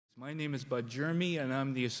My name is Bud Jeremy, and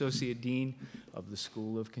I'm the Associate Dean of the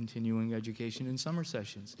School of Continuing Education and Summer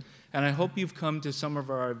Sessions. And I hope you've come to some of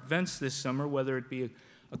our events this summer, whether it be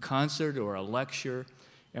a concert or a lecture,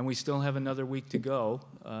 and we still have another week to go,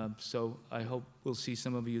 so I hope we'll see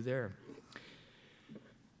some of you there.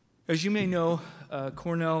 As you may know,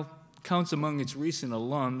 Cornell counts among its recent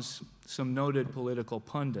alums some noted political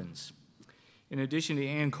pundits. In addition to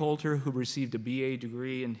Ann Coulter, who received a BA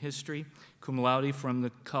degree in history, cum laude from the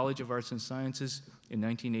College of Arts and Sciences in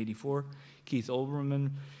 1984, Keith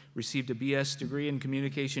Olbermann received a BS degree in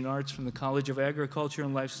communication arts from the College of Agriculture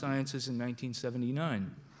and Life Sciences in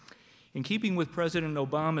 1979. In keeping with President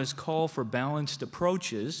Obama's call for balanced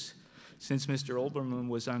approaches, since Mr. Olbermann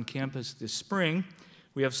was on campus this spring,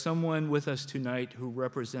 we have someone with us tonight who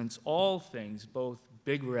represents all things, both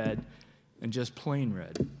big red and just plain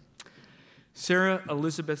red. Sarah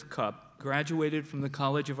Elizabeth Cupp graduated from the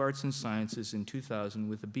College of Arts and Sciences in 2000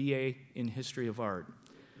 with a BA in History of Art.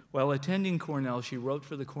 While attending Cornell, she wrote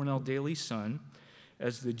for the Cornell Daily Sun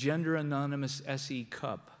as the gender-anonymous S.E.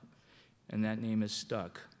 Cupp, and that name is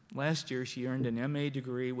stuck. Last year, she earned an MA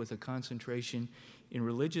degree with a concentration in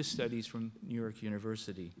religious studies from New York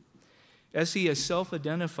University. S.E., a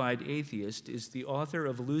self-identified atheist, is the author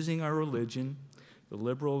of Losing Our Religion, the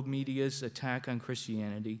liberal media's attack on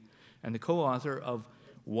Christianity, and the co-author of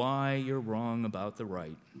Why You're Wrong About the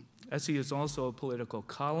Right. S.E. is also a political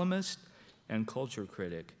columnist and culture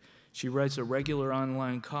critic. She writes a regular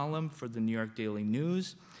online column for the New York Daily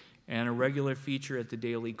News and a regular feature at the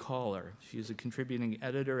Daily Caller. She is a contributing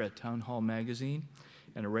editor at Townhall Magazine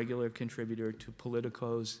and a regular contributor to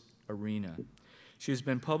Politico's Arena. She has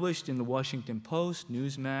been published in the Washington Post,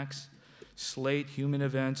 Newsmax, Slate, Human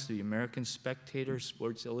Events, the American Spectator,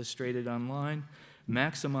 Sports Illustrated Online,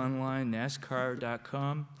 Maxim Online,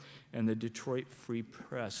 NASCAR.com, and the Detroit Free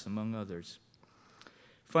Press, among others.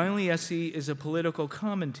 Finally, S.E. is a political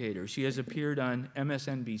commentator. She has appeared on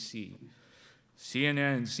MSNBC,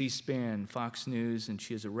 CNN, C-SPAN, Fox News, and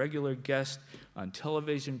she is a regular guest on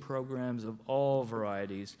television programs of all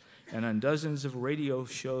varieties and on dozens of radio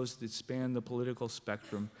shows that span the political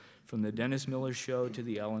spectrum, from the Dennis Miller Show to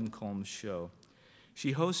the Ellen Combs Show.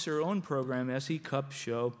 She hosts her own program, S.E. Cupp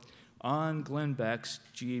Show, on Glenn Beck's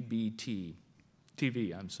TV.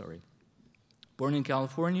 Born in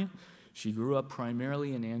California, she grew up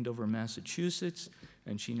primarily in Andover, Massachusetts,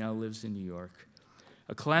 and she now lives in New York.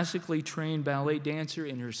 A classically trained ballet dancer,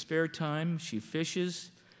 in her spare time, she fishes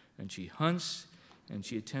and she hunts and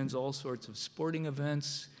she attends all sorts of sporting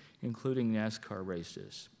events, including NASCAR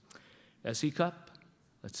races. S.E. Cupp,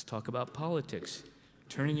 let's talk about politics,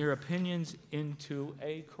 turning your opinions into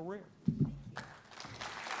a career.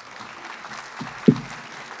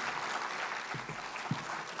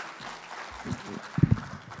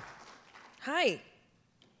 Hi.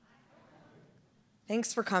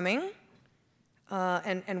 Thanks for coming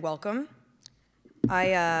and welcome.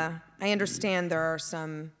 I understand there are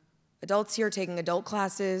some adults here taking adult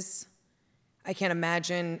classes. I can't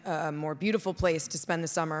imagine a more beautiful place to spend the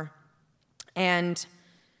summer. And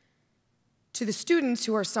to the students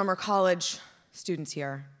who are summer college students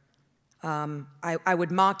here, I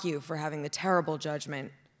would mock you for having the terrible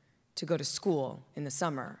judgment to go to school in the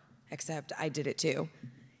summer, except I did it too,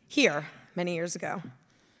 here, many years ago.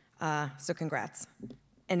 So congrats,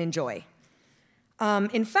 and enjoy.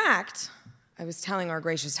 In fact, I was telling our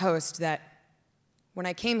gracious host that when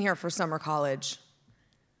I came here for summer college,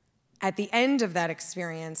 at the end of that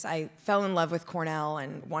experience, I fell in love with Cornell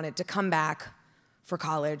and wanted to come back for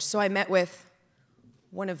college. So I met with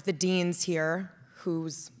one of the deans here,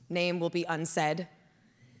 whose name will be unsaid,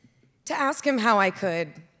 to ask him how I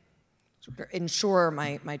could ensure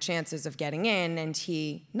my chances of getting in, and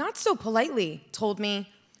he, not so politely, told me,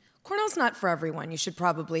 Cornell's not for everyone. You should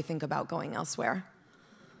probably think about going elsewhere.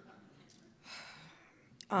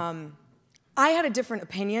 I had a different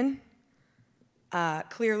opinion,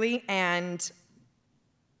 clearly, and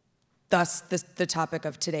thus the topic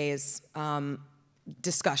of today's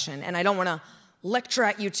discussion. And I don't want to lecture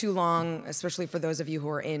at you too long, especially for those of you who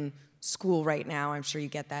are in school right now. I'm sure you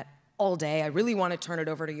get that all day. I really want to turn it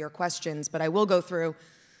over to your questions, but I will go through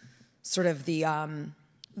sort of the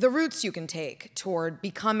routes you can take toward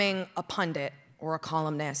becoming a pundit or a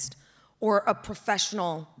columnist or a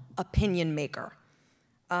professional opinion maker.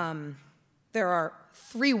 There are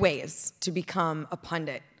 3 ways to become a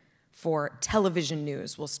pundit for television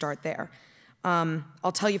news. We'll start there.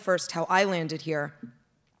 I'll tell you first how I landed here,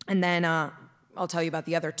 and then I'll tell you about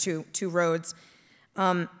the other two roads.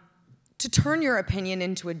 To turn your opinion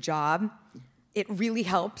into a job, it really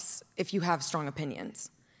helps if you have strong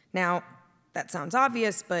opinions. Now, that sounds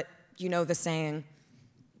obvious, but you know the saying,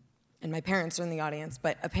 and my parents are in the audience,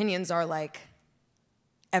 but opinions are like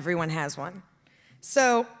everyone has one.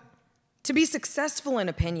 So to be successful in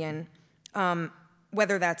opinion,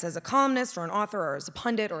 whether that's as a columnist or an author or as a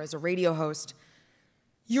pundit or as a radio host,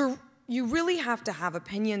 you really have to have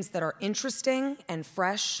opinions that are interesting and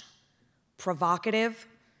fresh, provocative,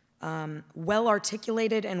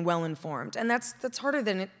 well-articulated, and well-informed. And that's harder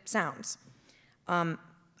than it sounds.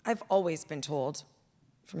 I've always been told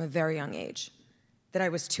from a very young age that I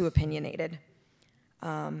was too opinionated.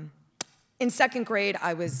 In second grade,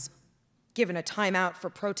 I was given a timeout for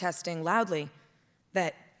protesting loudly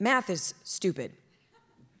that math is stupid.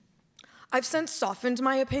 I've since softened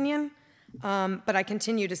my opinion, but I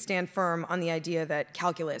continue to stand firm on the idea that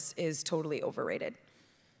calculus is totally overrated.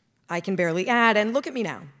 I can barely add, and look at me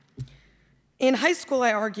now. In high school,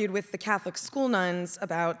 I argued with the Catholic school nuns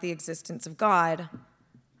about the existence of God.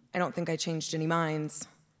 I don't think I changed any minds,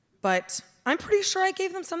 but I'm pretty sure I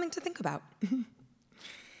gave them something to think about.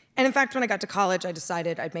 And in fact, when I got to college, I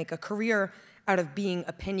decided I'd make a career out of being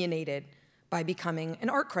opinionated by becoming an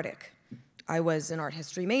art critic. I was an art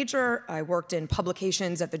history major. I worked in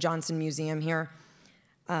publications at the Johnson Museum here.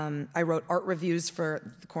 I wrote art reviews for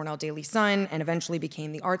the Cornell Daily Sun and eventually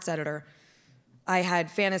became the arts editor. I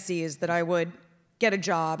had fantasies that I would get a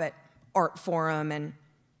job at Art Forum and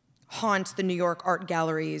haunt the New York art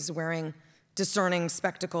galleries wearing discerning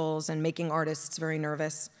spectacles and making artists very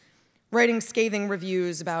nervous, writing scathing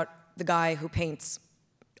reviews about the guy who paints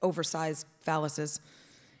oversized phalluses,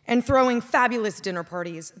 and throwing fabulous dinner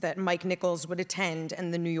parties that Mike Nichols would attend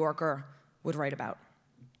and the New Yorker would write about.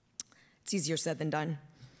 It's easier said than done.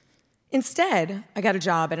 Instead, I got a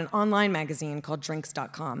job at an online magazine called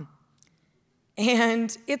Drinks.com.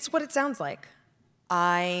 And it's what it sounds like.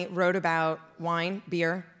 I wrote about wine,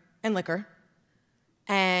 beer, and liquor,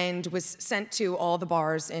 and was sent to all the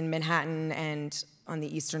bars in Manhattan and on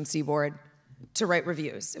the Eastern Seaboard to write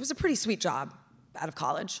reviews. It was a pretty sweet job out of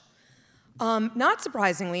college. Not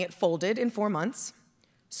surprisingly, it folded in 4 months,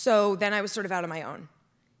 so then I was sort of out on my own.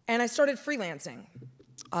 And I started freelancing.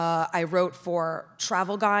 I wrote for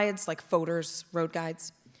travel guides, like Fodor's Road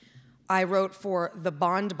Guides. I wrote for The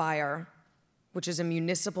Bond Buyer, which is a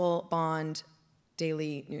municipal bond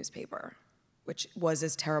daily newspaper, which was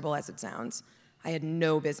as terrible as it sounds. I had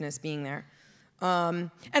no business being there. And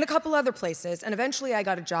a couple other places, and eventually I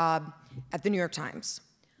got a job at the New York Times.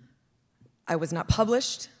 I was not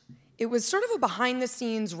published. It was sort of a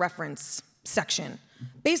behind-the-scenes reference section.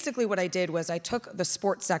 Basically what I did was I took the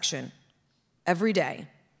sports section every day,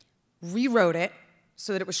 rewrote it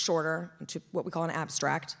so that it was shorter, into what we call an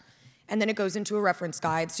abstract, and then it goes into a reference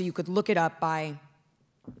guide so you could look it up by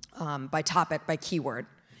topic, by keyword.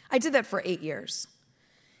 I did that for 8 years.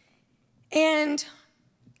 And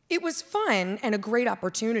it was fun and a great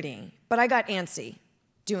opportunity, but I got antsy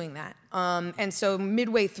doing that. And so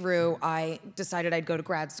midway through, I decided I'd go to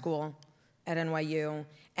grad school at NYU,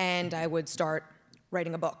 and I would start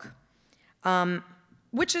writing a book,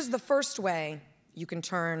 which is the first way you can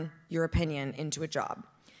turn your opinion into a job.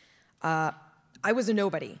 I was a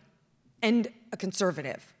nobody and a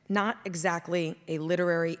conservative, not exactly a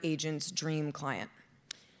literary agent's dream client.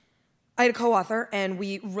 I had a co-author, and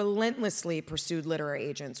we relentlessly pursued literary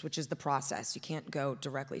agents, which is the process. You can't go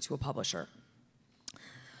directly to a publisher.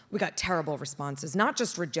 We got terrible responses, not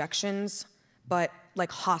just rejections, but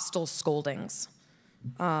like hostile scoldings.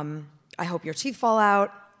 I hope your teeth fall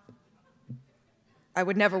out. I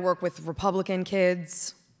would never work with Republican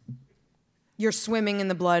kids. You're swimming in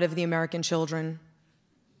the blood of the American children.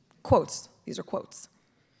 Quotes. These are quotes.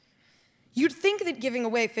 You'd think that giving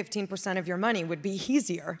away 15% of your money would be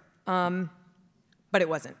easier, but it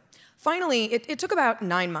wasn't. Finally, it took about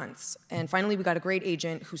 9 months, and finally we got a great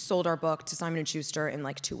agent who sold our book to Simon & Schuster in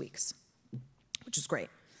like 2 weeks, which was great.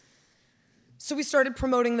 So we started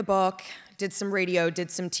promoting the book, did some radio,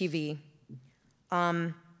 did some TV,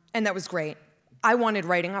 and that was great. I wanted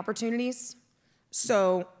writing opportunities,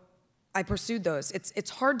 so I pursued those. It's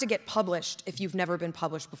hard to get published if you've never been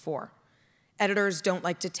published before. Editors don't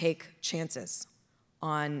like to take chances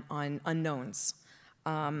on unknowns.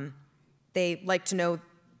 They like to know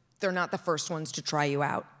they're not the first ones to try you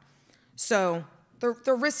out. So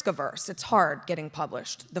they're risk averse. It's hard getting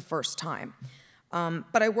published the first time.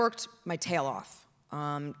 But I worked my tail off,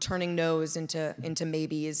 turning no's into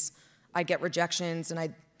maybes. I'd get rejections,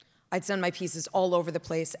 and I'd send my pieces all over the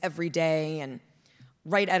place every day and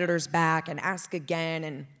write editors back and ask again,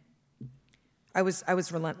 and I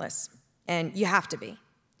was relentless. And you have to be.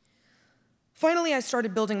 Finally, I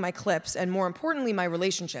started building my clips, and more importantly, my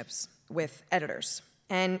relationships with editors.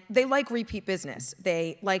 And they like repeat business.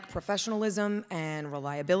 They like professionalism and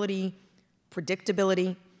reliability,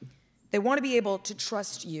 predictability. They want to be able to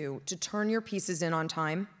trust you to turn your pieces in on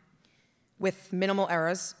time with minimal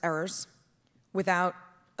errors, without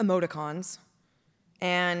emoticons,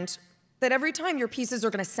 and that every time your pieces are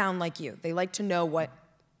going to sound like you. They like to know what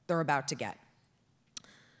they're about to get.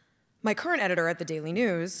 My current editor at the Daily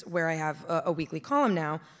News, where I have a weekly column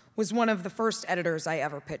now, was one of the first editors I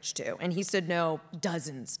ever pitched to, and he said no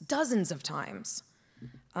dozens of times.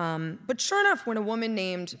 But sure enough, when a woman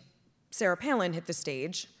named Sarah Palin hit the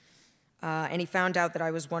stage, and he found out that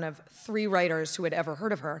I was one of 3 writers who had ever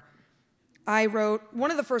heard of her, I wrote one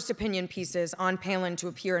of the first opinion pieces on Palin to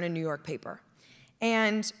appear in a New York paper.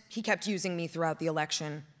 And he kept using me throughout the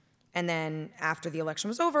election, and then after the election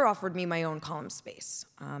was over, offered me my own column space.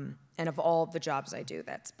 And of all the jobs I do,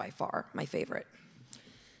 that's by far my favorite.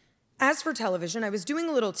 As for television, I was doing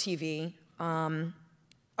a little TV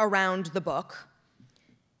around the book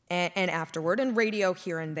and afterward, and radio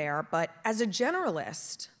here and there, but as a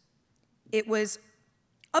generalist, it was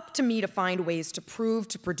up to me to find ways to prove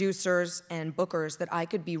to producers and bookers that I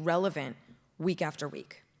could be relevant week after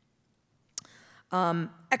week.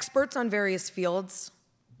 Experts on various fields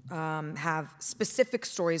have specific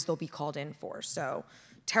stories they'll be called in for. So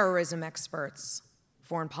terrorism experts,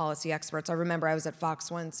 foreign policy experts. I remember I was at Fox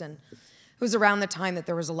once, and it was around the time that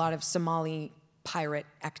there was a lot of Somali pirate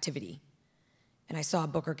activity. And I saw a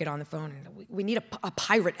booker get on the phone, and we need a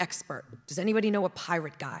pirate expert. Does anybody know a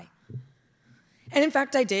pirate guy? And in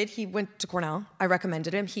fact, I did. He went to Cornell. I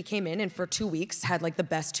recommended him. He came in and for 2 weeks had like the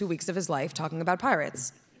best 2 weeks of his life talking about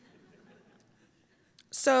pirates.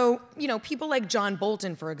 So, you know, people like John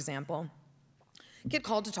Bolton, for example, get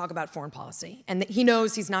called to talk about foreign policy. And he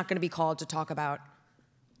knows he's not going to be called to talk about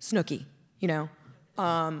Snooki, you know,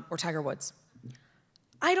 or Tiger Woods.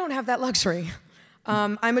 I don't have that luxury.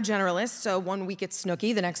 I'm a generalist, so 1 week it's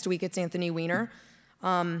Snooki, the next week it's Anthony Weiner.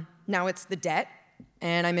 Now it's the debt.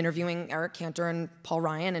 And I'm interviewing Eric Cantor and Paul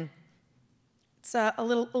Ryan, and it's a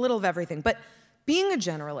little of everything. But being a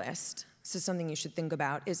generalist, this is something you should think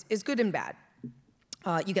about, is good and bad.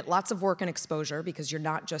 You get lots of work and exposure because you're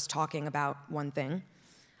not just talking about one thing.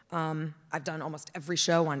 I've done almost every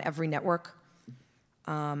show on every network.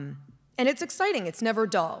 And it's exciting. It's never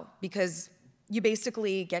dull because you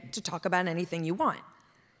basically get to talk about anything you want.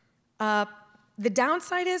 The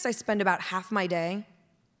downside is I spend about half my day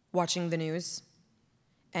watching the news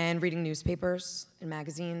and reading newspapers and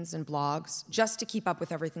magazines and blogs just to keep up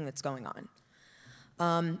with everything that's going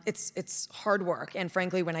on. It's hard work, and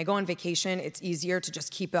frankly, when I go on vacation, it's easier to just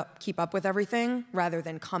keep up with everything rather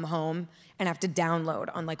than come home and have to download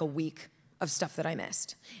on like a week of stuff that I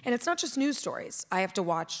missed. And it's not just news stories. I have to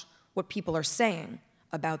watch what people are saying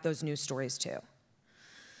about those news stories too.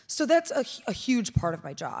 So that's a huge part of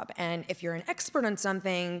my job, and if you're an expert on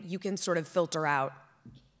something, you can sort of filter out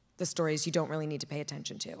the stories you don't really need to pay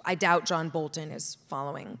attention to. I doubt John Bolton is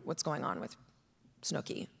following what's going on with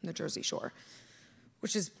Snooki, the Jersey Shore,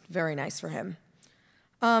 which is very nice for him.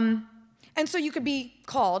 And so I could be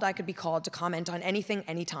called to comment on anything,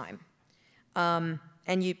 anytime. And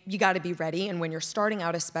you gotta be ready, and when you're starting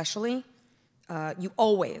out especially, you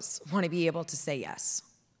always wanna be able to say yes.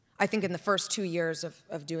 I think in the first 2 years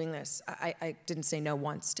of doing this, I didn't say no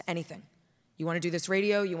once to anything. You want to do this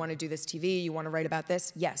radio? You want to do this TV? You want to write about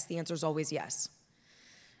this? Yes, the answer is always yes.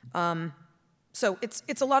 So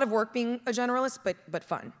it's a lot of work being a generalist, but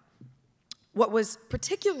fun. What was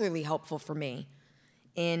particularly helpful for me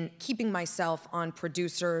in keeping myself on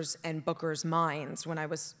producers' and bookers' minds when I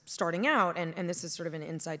was starting out, and this is sort of an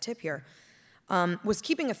inside tip here, was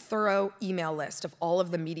keeping a thorough email list of all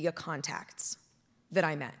of the media contacts that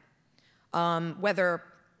I met. Whether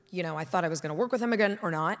I thought I was going to work with them again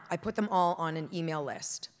or not, I put them all on an email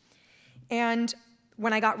list. And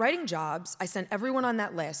when I got writing jobs, I sent everyone on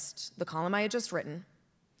that list the column I had just written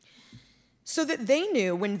so that they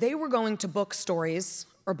knew when they were going to book stories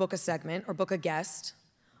or book a segment or book a guest,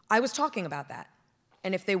 I was talking about that.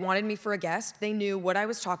 And if they wanted me for a guest, they knew what I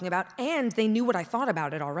was talking about and they knew what I thought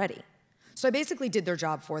about it already. So I basically did their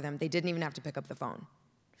job for them. They didn't even have to pick up the phone.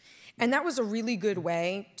 And that was a really good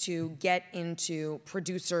way to get into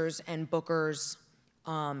producers and bookers'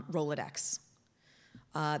 Rolodex.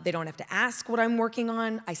 They don't have to ask what I'm working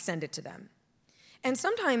on. I send it to them. And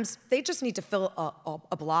sometimes they just need to fill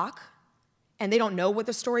a block, and they don't know what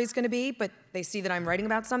the story is going to be, but they see that I'm writing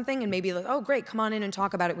about something, and maybe like, oh, great, come on in and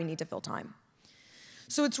talk about it. We need to fill time.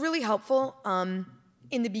 So it's really helpful.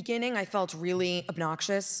 In the beginning, I felt really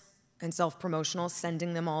obnoxious and self-promotional,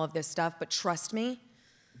 sending them all of this stuff, but trust me,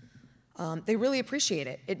 they really appreciate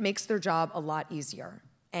it. It makes their job a lot easier.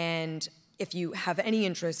 And if you have any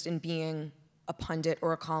interest in being a pundit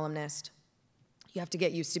or a columnist, you have to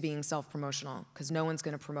get used to being self-promotional because no one's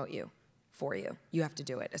going to promote you for you. You have to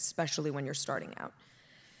do it, especially when you're starting out.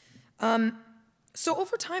 So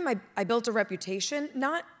over time, I built a reputation,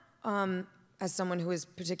 not as someone who is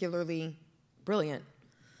particularly brilliant,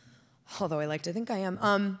 although I like to think I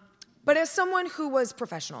am, but as someone who was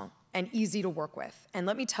professional and easy to work with. And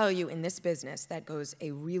let me tell you, in this business, that goes a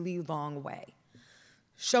really long way.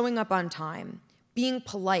 Showing up on time, being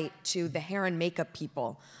polite to the hair and makeup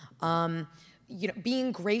people,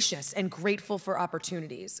 being gracious and grateful for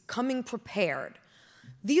opportunities, coming prepared.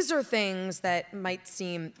 These are things that might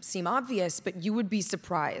seem obvious, but you would be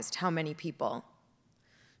surprised how many people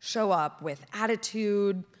show up with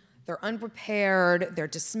attitude, they're unprepared, they're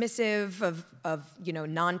dismissive of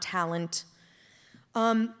non-talent.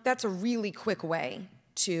 That's a really quick way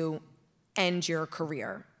to end your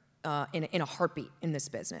career in a heartbeat in this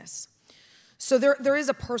business. So there is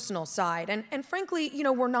a personal side, and frankly,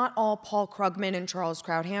 we're not all Paul Krugman and Charles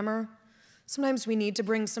Krauthammer. Sometimes we need to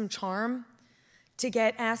bring some charm to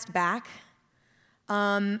get asked back.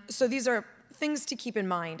 So these are things to keep in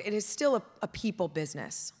mind. It is still a people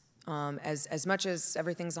business, as much as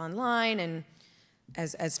everything's online and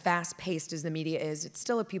as fast-paced as the media is. It's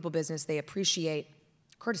still a people business. They appreciate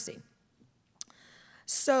courtesy.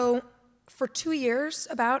 So for 2 years,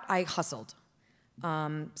 I hustled.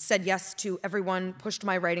 Said yes to everyone, pushed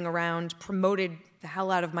my writing around, promoted the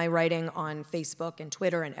hell out of my writing on Facebook and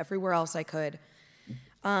Twitter and everywhere else I could.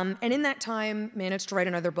 And in that time, managed to write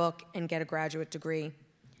another book and get a graduate degree,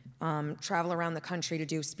 travel around the country to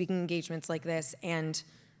do speaking engagements like this, and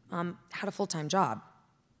had a full-time job,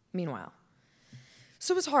 meanwhile.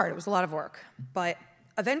 So it was hard, it was a lot of work. But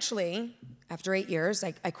eventually, after 8 years,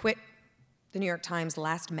 I quit the New York Times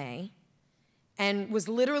last May and was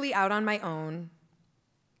literally out on my own,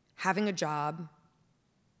 having a job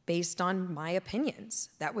based on my opinions.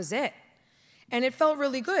 That was it. And it felt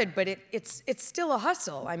really good, but it's still a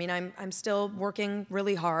hustle. I mean, I'm still working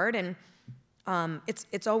really hard, and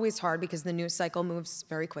it's always hard because the news cycle moves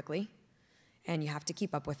very quickly, and you have to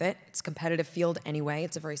keep up with it. It's a competitive field anyway.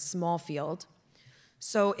 It's a very small field.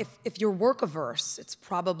 So if you're work-averse, it's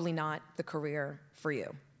probably not the career for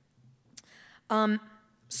you.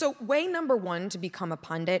 So way number one to become a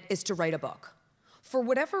pundit is to write a book. For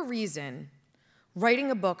whatever reason, writing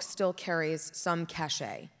a book still carries some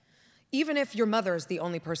cachet, even if your mother is the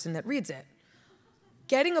only person that reads it.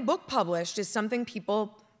 Getting a book published is something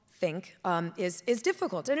people think is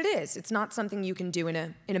difficult, and it is. It's not something you can do in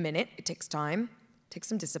a minute. It takes time, it takes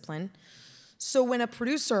some discipline. So when a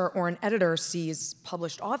producer or an editor sees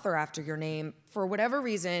published author after your name, for whatever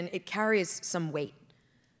reason, it carries some weight.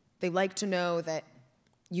 They like to know that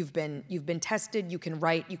you've been tested, you can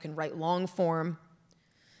write long form.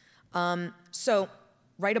 So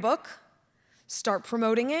write a book, start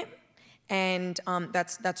promoting it, and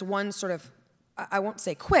that's one sort of, I won't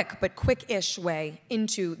say quick, but quick-ish way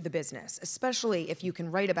into the business, especially if you can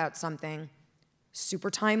write about something super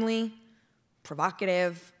timely,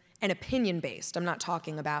 provocative, and opinion-based. I'm not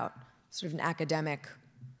talking about sort of an academic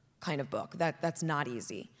kind of book. That's not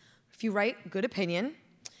easy. If you write good opinion,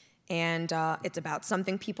 and it's about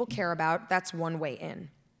something people care about, that's one way in.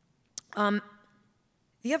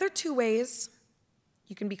 The other two ways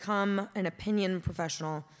you can become an opinion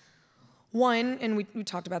professional. One, and we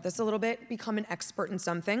talked about this a little bit, become an expert in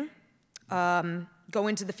something. Go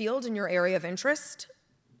into the field in your area of interest,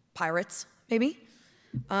 pirates, maybe.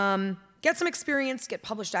 Get some experience, get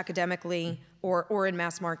published academically or in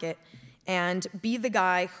mass market, and be the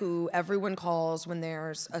guy who everyone calls when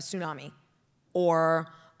there's a tsunami, or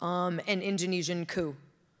an Indonesian coup,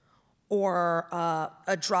 or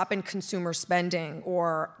a drop in consumer spending,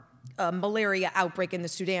 or a malaria outbreak in the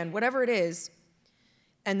Sudan, whatever it is.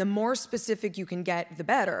 And the more specific you can get, the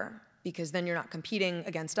better, because then you're not competing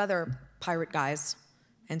against other pirate guys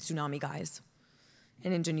and tsunami guys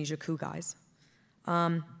and Indonesia coup guys.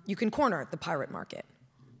 You can corner the pirate market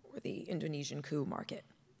or the Indonesian coup market.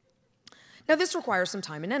 Now, this requires some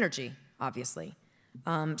time and energy, obviously.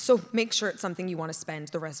 So make sure it's something you want to spend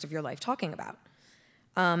the rest of your life talking about.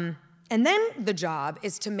 And then the job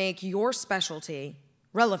is to make your specialty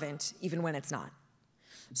relevant even when it's not.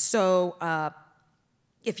 So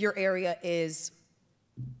if your area is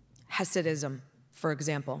Hasidism, for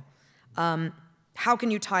example, how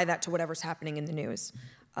can you tie that to whatever's happening in the news?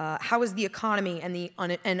 How is the economy and the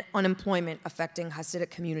unemployment affecting Hasidic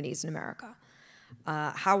communities in America?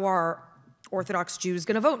 How are Orthodox Jews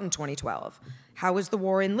going to vote in 2012? How is the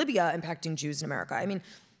war in Libya impacting Jews in America? I mean,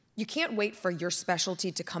 you can't wait for your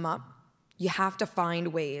specialty to come up. You have to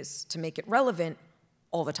find ways to make it relevant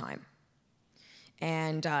all the time.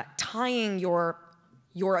 And tying your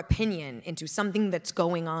opinion into something that's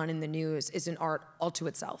going on in the news is an art all to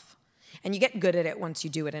itself. And you get good at it once you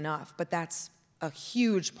do it enough, but that's a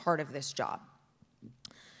huge part of this job.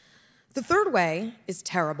 The third way is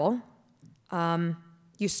terrible.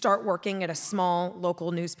 You start working at a small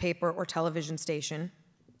local newspaper or television station.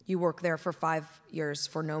 You work there for 5 years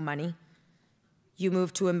for no money. You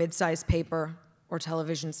move to a mid-sized paper or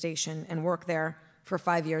television station and work there for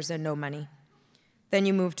 5 years and no money. Then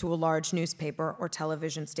you move to a large newspaper or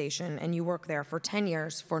television station and you work there for 10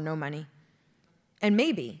 years for no money. And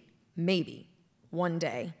maybe one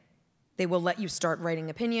day they will let you start writing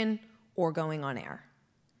opinion or going on air.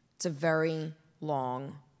 It's a very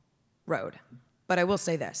long road. But I will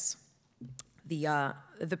say this, the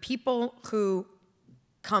people who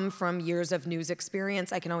come from years of news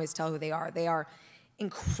experience, I can always tell who they are. They are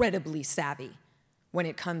incredibly savvy when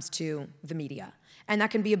it comes to the media. And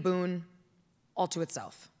that can be a boon all to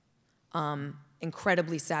itself.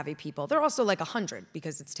 Incredibly savvy people. They're also like 100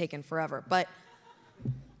 because it's taken forever, but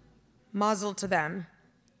mazel to them.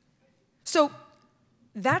 So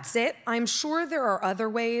that's it. I'm sure there are other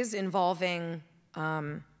ways involving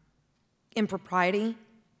impropriety,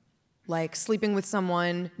 like sleeping with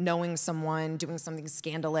someone, knowing someone, doing something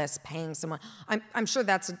scandalous, paying someone. I'm sure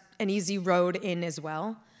that's an easy road in as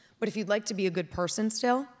well. But if you'd like to be a good person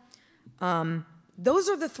still, those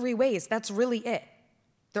are the 3 ways. That's really it.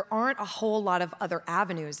 There aren't a whole lot of other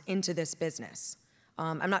avenues into this business.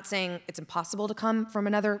 I'm not saying it's impossible to come from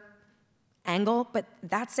another angle, but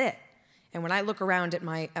that's it. And when I look around at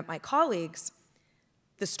my colleagues,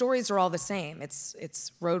 the stories are all the same.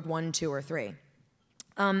 It's road 1, 2, or 3.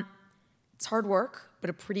 It's hard work, but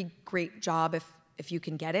a pretty great job if you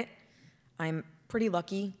can get it. I'm pretty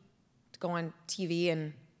lucky to go on TV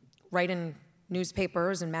and write in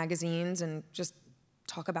newspapers and magazines and just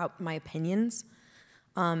talk about my opinions.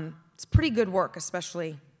 It's pretty good work,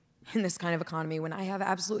 especially in this kind of economy when I have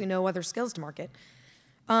absolutely no other skills to market.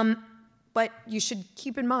 But you should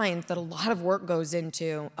keep in mind that a lot of work goes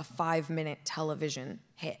into a 5-minute television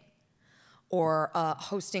hit, or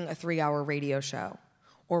hosting a 3-hour radio show,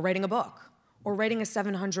 or writing a book, or writing a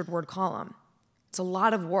 700-word column. It's a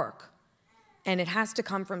lot of work, and it has to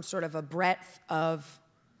come from sort of a breadth of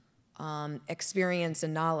experience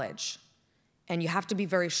and knowledge. And you have to be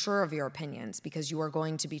very sure of your opinions because you are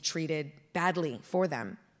going to be treated badly for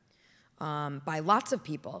them by lots of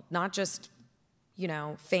people, not just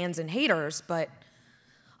fans and haters, but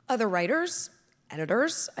other writers,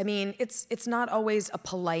 editors. I mean, it's not always a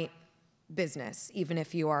polite business, even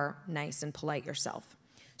if you are nice and polite yourself.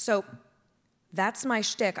 So that's my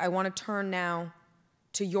shtick. I want to turn now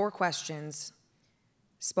to your questions.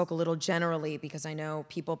 Spoke a little generally because I know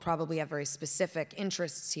people probably have very specific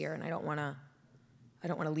interests here, and I don't want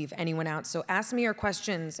to leave anyone out. So ask me your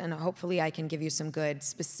questions, and hopefully I can give you some good,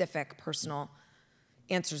 specific, personal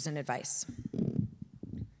answers and advice.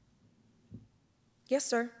 Yes,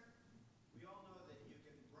 sir. We all know that you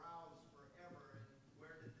can browse forever, and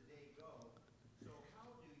where did the day go? So how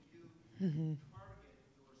do you target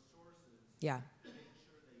your sources Yeah. to make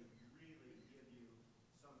sure they really give you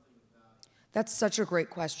something of value? That's such a great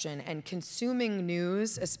question. And consuming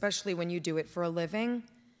news, especially when you do it for a living,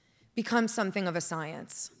 becomes something of a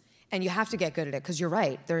science. And you have to get good at it, because you're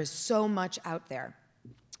right, there is so much out there.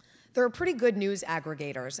 There are pretty good news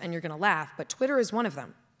aggregators, and you're going to laugh, but Twitter is one of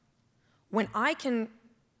them. When I can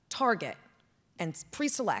target and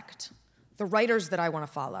pre-select the writers that I want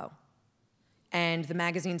to follow and the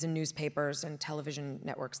magazines and newspapers and television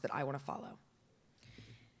networks that I want to follow,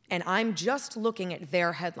 and I'm just looking at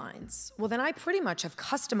their headlines, well, then I pretty much have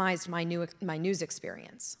customized my news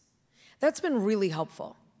experience. That's been really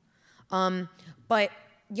helpful. But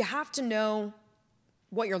you have to know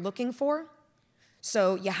what you're looking for.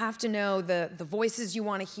 So you have to know the voices you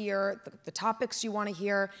want to hear, the topics you want to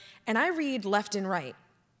hear. And I read left and right.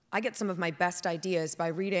 I get some of my best ideas by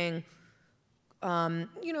reading, sort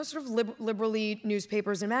of liberally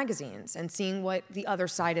newspapers and magazines and seeing what the other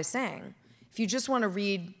side is saying. If you just want to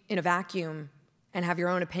read in a vacuum and have your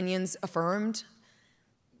own opinions affirmed,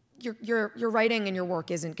 your writing and your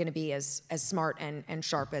work isn't going to be as smart and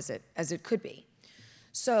sharp as it could be.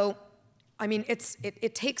 So, I mean,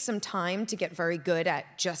 it takes some time to get very good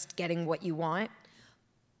at just getting what you want.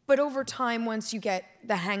 But over time, once you get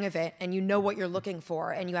the hang of it and you know what you're looking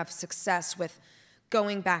for and you have success with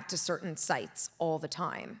going back to certain sites all the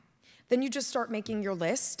time, then you just start making your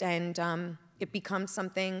list and it becomes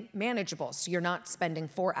something manageable. So you're not spending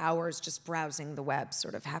 4 hours just browsing the web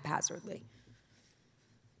sort of haphazardly.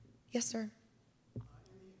 Yes, sir? In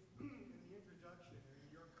the introduction, in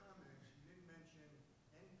your comments, you didn't mention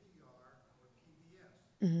NPR or PBS.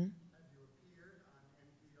 Mm-hmm. Have you appeared on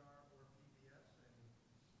NPR or PBS?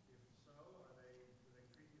 And if so, do they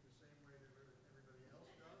treat you the same way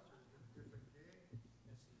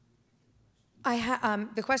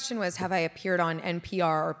The question was, have I appeared on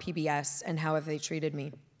NPR or PBS, and how have they treated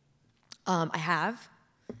me? I have.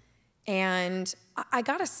 And I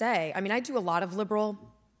gotta say, I mean, I do a lot of liberal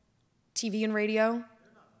TV and radio.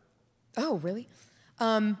 Oh, really?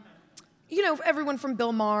 You know, everyone from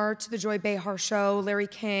Bill Maher to the Joy Behar Show, Larry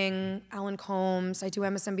King, Alan Combs. I do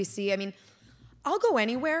MSNBC. I mean, I'll go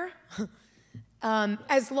anywhere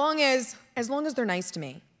as long as they're nice to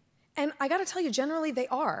me. And I gotta tell you, generally they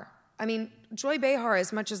are. I mean, Joy Behar,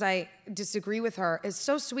 as much as I disagree with her, is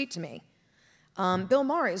so sweet to me. Bill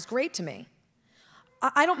Maher is great to me.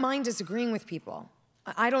 I don't mind disagreeing with people.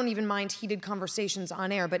 I don't even mind heated conversations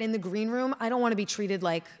on air, but in the green room, I don't want to be treated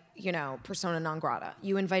like, you know, persona non grata.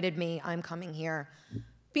 You invited me, I'm coming here.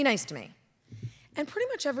 Be nice to me. And pretty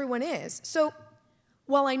much everyone is. So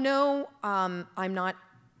while I know I'm not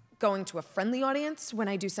going to a friendly audience when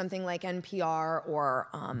I do something like NPR or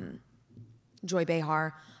Joy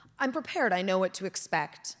Behar, I'm prepared. I know what to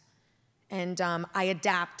expect. And I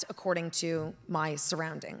adapt according to my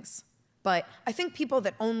surroundings. But I think people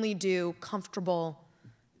that only do comfortable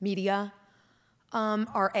media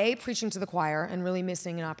are A, preaching to the choir and really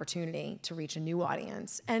missing an opportunity to reach a new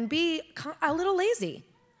audience, and B, a little lazy.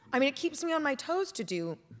 I mean, it keeps me on my toes to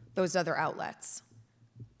do those other outlets.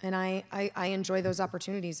 And I enjoy those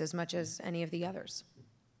opportunities as much as any of the others.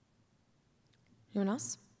 Anyone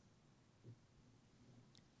else?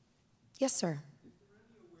 Yes, sir. Is there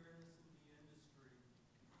any awareness in the industry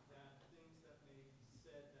that things that may be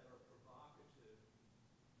said that are provocative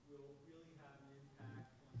will really have an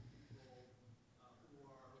impact on people who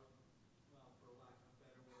are, well, for lack of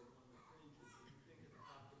a better word, on the fringes? If you think of the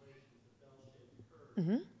population as a bell-shaped curve,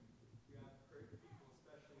 Mm-hmm. you have great people,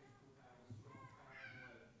 especially who have a strong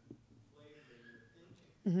paranoid flavor in their thinking,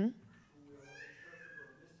 Mm-hmm. who will interpret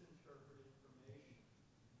or misinterpret information,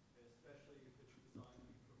 especially if it's designed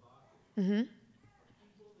to be provocative. Mm-hmm. Are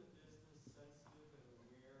people in the business sensitive and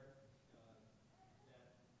aware that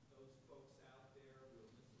those folks out there will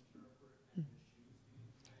misinterpret and misuse the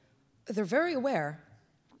information? They're very aware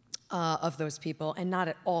of those people and not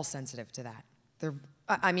at all sensitive to that.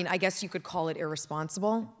 I mean, I guess you could call it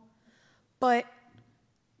irresponsible, but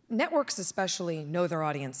networks especially know their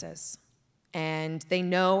audiences, and they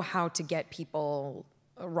know how to get people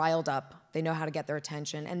riled up. They know how to get their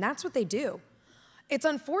attention, and that's what they do. It's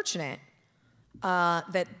unfortunate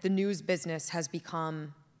that the news business has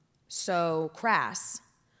become so crass,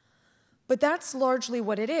 but that's largely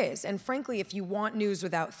what it is. And frankly, if you want news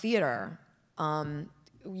without theater,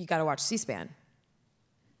 you got to watch C-SPAN.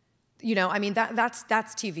 You know, I mean, that's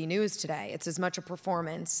TV news today. It's as much a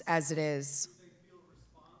performance as it is. Do they feel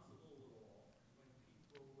responsible at all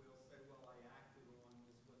when people will say, well, I acted on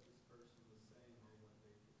what this person was saying or what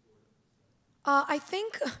they purported to say? I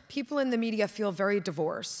think people in the media feel very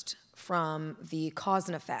divorced from the cause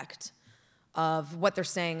and effect of what they're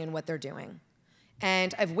saying and what they're doing.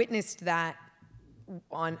 And I've witnessed that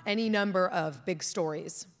on any number of big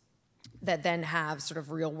stories that then have sort of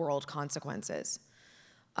real-world consequences.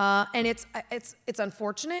 And it's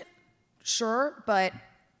unfortunate, sure, but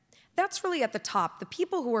that's really at the top. The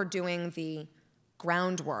people who are doing the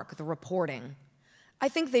groundwork, the reporting, I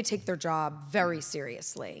think they take their job very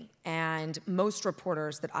seriously. And most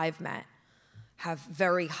reporters that I've met have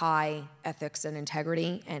very high ethics and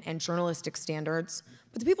integrity and journalistic standards.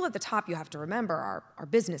 But the people at the top, you have to remember, are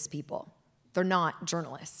business people. They're not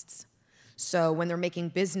journalists. So when they're making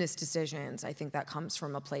business decisions, I think that comes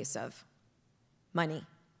from a place of money.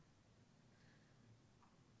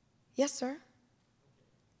 Yes, sir?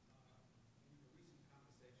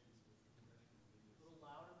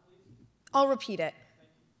 I'll repeat it.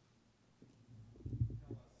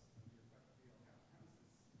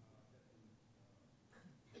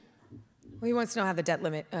 Well, he wants to know how the debt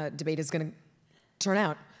limit debate is going to turn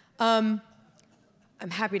out. I'm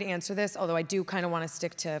happy to answer this, although I do kind of want to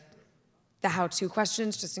stick to the how-to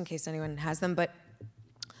questions, just in case anyone has them. But,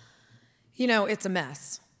 you know, it's a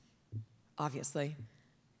mess, obviously.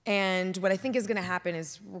 And what I think is going to happen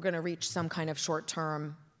is we're going to reach some kind of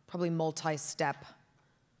short-term, probably multi-step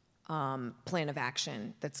plan of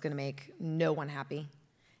action that's going to make no one happy.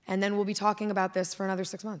 And then we'll be talking about this for another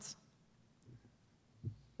 6 months.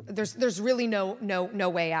 There's really no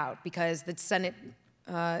way out, because the Senate,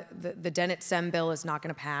 the Dennett-Sem bill is not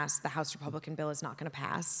going to pass. The House Republican bill is not going to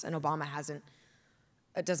pass, and Obama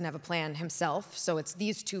doesn't have a plan himself. So it's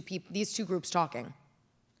these two groups talking,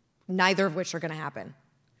 neither of which are going to happen.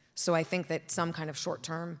 So I think that some kind of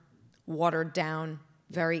short-term, watered-down,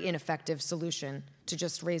 very ineffective solution to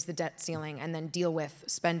just raise the debt ceiling and then deal with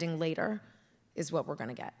spending later is what we're going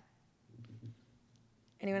to get.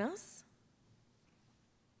 Anyone else?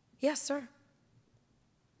 Yes, sir.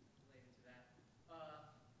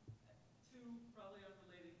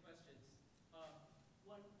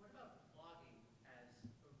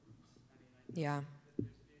 Yeah.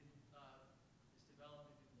 There's been this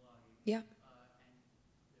development in blogging. Yeah. And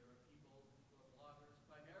there are people who are bloggers,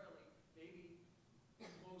 primarily, maybe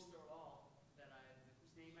most or all,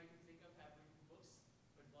 whose name I can think of have written books,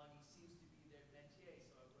 but blogging seems to be their métier,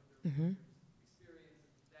 so I wonder what your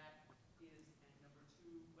experience of that is. And number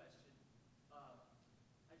two question,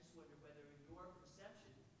 I just wonder whether in your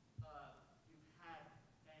perception, you've had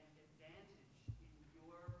an advantage in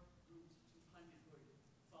your route to pundithood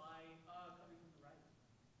by coming from the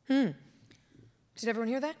right. Did everyone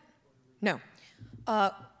hear that? No.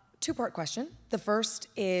 Two-part question. The first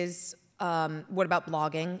is, what about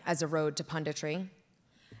blogging as a road to punditry?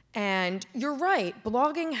 And you're right,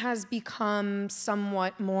 blogging has become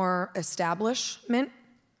somewhat more establishment,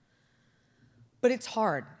 but it's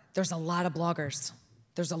hard. There's a lot of bloggers.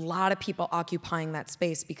 There's a lot of people occupying that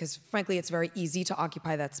space because, frankly, it's very easy to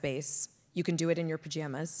occupy that space. You can do it in your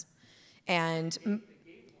pajamas. And,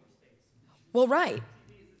 well, right.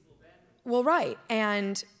 Well, right.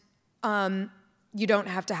 And you don't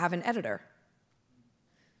have to have an editor.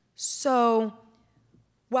 So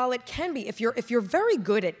while it can be, if you're very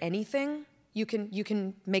good at anything, you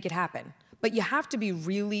can make it happen. But you have to be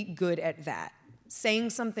really good at that.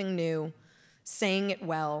 Saying something new, saying it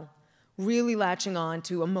well, really latching on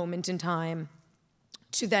to a moment in time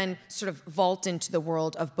to then sort of vault into the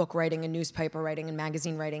world of book writing and newspaper writing and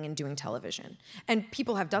magazine writing and doing television. And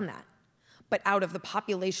people have done that. But out of the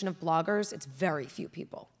population of bloggers, it's very few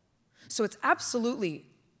people. So it's absolutely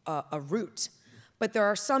a route. But there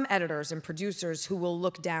are some editors and producers who will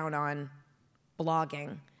look down on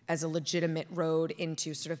blogging as a legitimate road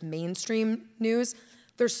into sort of mainstream news.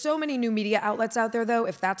 There's so many new media outlets out there, though.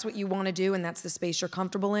 If that's what you want to do and that's the space you're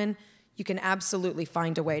comfortable in, you can absolutely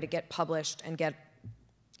find a way to get published and get,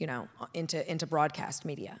 into broadcast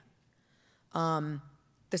media. The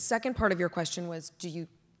second part of your question was,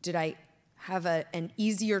 did I have an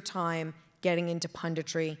easier time getting into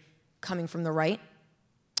punditry coming from the right?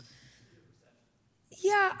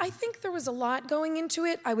 Yeah, I think there was a lot going into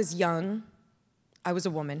it. I was young, I was a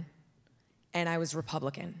woman, and I was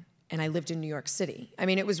Republican, and I lived in New York City. I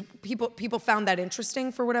mean, it was, people found that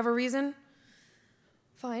interesting for whatever reason.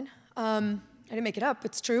 Fine. I didn't make it up,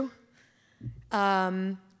 it's true.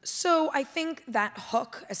 So I think that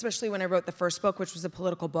hook, especially when I wrote the first book, which was a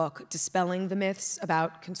political book, dispelling the myths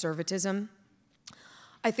about conservatism,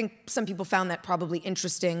 I think some people found that probably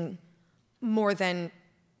interesting more than,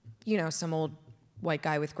 some old white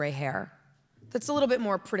guy with gray hair. That's a little bit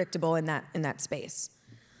more predictable in that space.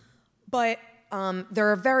 But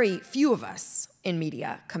there are very few of us in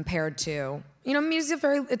media compared to,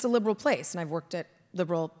 media it's a liberal place, and I've worked at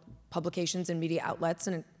liberal publications and media outlets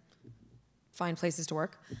and fine places to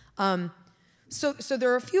work. So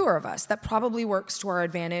there are fewer of us. That probably works to our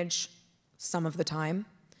advantage some of the time,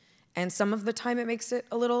 and some of the time it makes it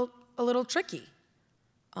a little tricky.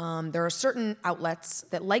 There are certain outlets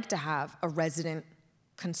that like to have a resident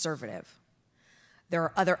conservative. There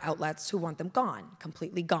are other outlets who want them gone,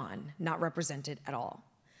 completely gone, not represented at all.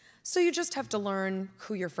 So you just have to learn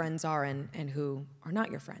who your friends are and who are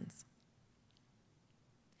not your friends.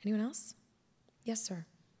 Anyone else? Yes, sir.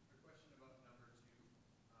 A question about number two,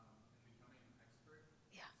 and becoming an expert.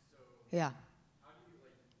 Yeah. So Yeah. how do you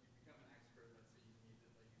become an expert? Let's say you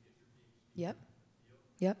get your PhD Yep. in the field.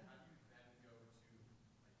 Yep. How do you then go to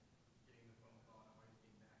getting the phone call and always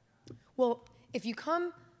being that guy? Well, if you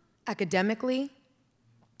come academically,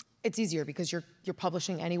 it's easier because you're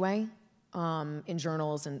publishing anyway in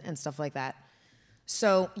journals and stuff like that.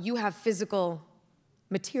 So you have physical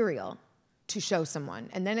material to show someone.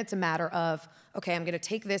 And then it's a matter of, okay, I'm going to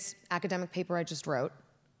take this academic paper I just wrote,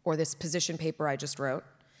 or this position paper I just wrote,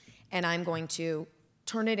 and I'm going to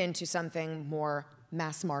turn it into something more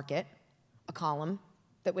mass market, a column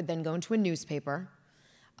that would then go into a newspaper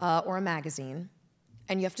or a magazine.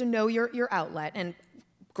 And you have to know your outlet. And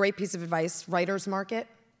great piece of advice, Writer's Market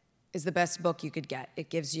is the best book you could get. It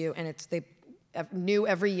gives you, and they new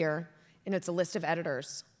every year, and it's a list of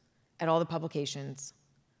editors at all the publications,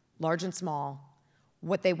 large and small,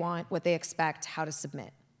 what they want, what they expect, how to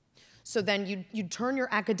submit. So then you'd turn your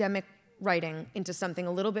academic writing into something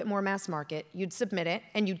a little bit more mass market, you'd submit it,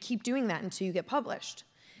 and you'd keep doing that until you get published.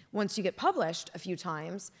 Once you get published a few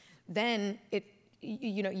times, then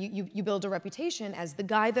you build a reputation as the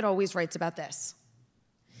guy that always writes about this.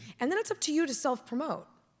 And then it's up to you to self-promote.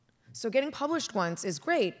 So getting published once is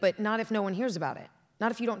great, but not if no one hears about it, not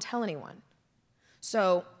if you don't tell anyone.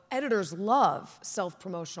 So editors love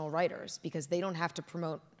self-promotional writers because they don't have to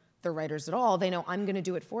promote their writers at all. They know I'm going to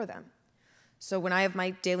do it for them. So when I have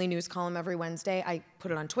my daily news column every Wednesday, I put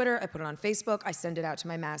it on Twitter, I put it on Facebook, I send it out to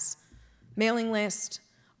my mass mailing list.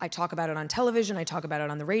 I talk about it on television, I talk about it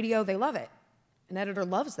on the radio, they love it. An editor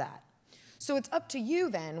loves that. So it's up to you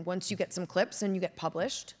then, once you get some clips and you get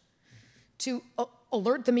published, to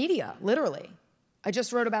alert the media, literally. I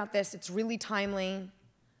just wrote about this, it's really timely.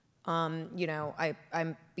 You know,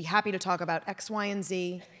 I'm be happy to talk about X, Y, and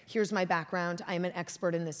Z. Here's my background, I'm an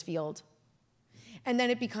expert in this field. And then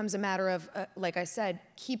it becomes a matter of, like I said,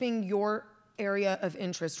 keeping your area of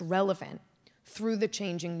interest relevant through the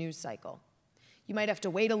changing news cycle. You might have to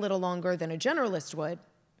wait a little longer than a generalist would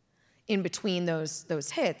in between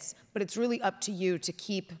those hits, but it's really up to you to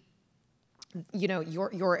keep, you know,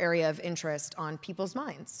 your area of interest on people's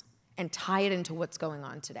minds and tie it into what's going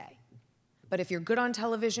on today. But if you're good on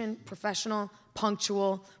television, professional,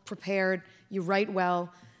 punctual, prepared, you write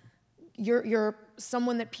well, you're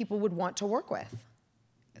someone that people would want to work with,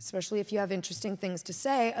 especially if you have interesting things to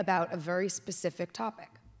say about a very specific topic.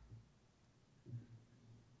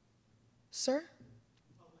 Sir?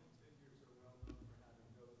 Public figures are well known for having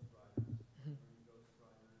ghostwriters. Are there any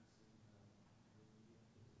ghostwriters in the media?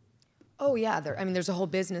 Oh yeah, I mean, there's a whole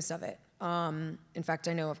business of it. In fact,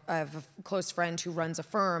 I have a close friend who runs a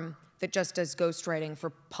firm that just does ghostwriting for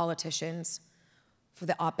politicians, for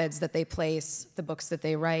the op-eds that they place, the books that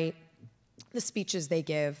they write, the speeches they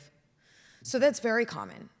give. So that's very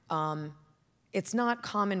common. It's not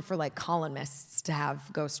common for like columnists to have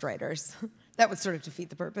ghostwriters. That would sort of defeat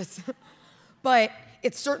the purpose. But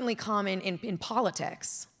it's certainly common in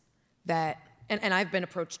politics that, and I've been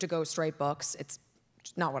approached to ghostwrite books. It's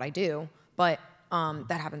not what I do, but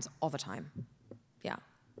that happens all the time. Yeah.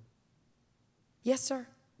 Yes, sir?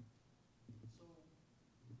 So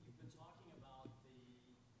you've been talking about the,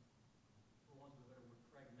 for want of a better word,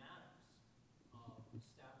 pragmatics of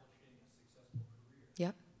establishing a successful career.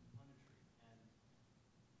 Yep. In punditry.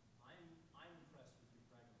 And I'm impressed with your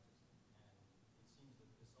pragmatism. And it seems that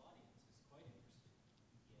this audience is quite interested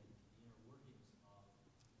in the inner workings of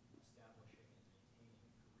establishing and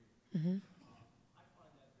maintaining a career. Mm-hmm. I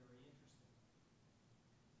find that very interesting.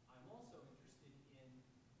 I'm also interested in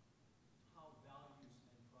how values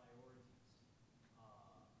and priorities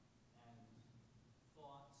and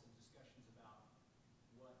thoughts and discussions about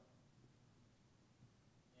what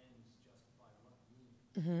ends justify what means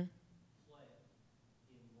Mm-hmm. play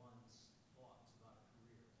in one's thoughts about a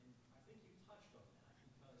career. And I think you touched on that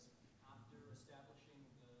because after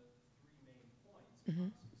establishing the three main points of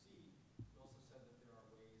how to succeed, you also said that there are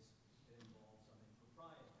ways that involve some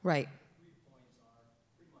impropriety. Right. The 3 points are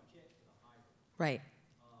pretty much it for the hybrid. Right.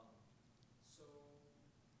 So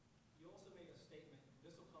you also made a statement,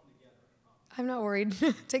 this will come together, I promise. I'm not worried.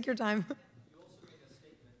 Take your time. You also made a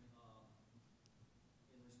statement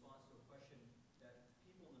in response to a question that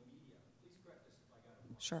people in the media, please correct this if I got it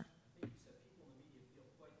wrong. Sure. I think you said people in the media feel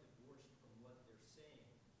quite divorced from what they're saying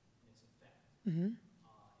and its effect. Mm-hmm.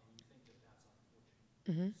 And you think that that's unfortunate.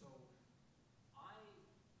 Mm-hmm. So I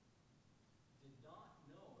did not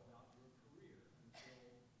know about your career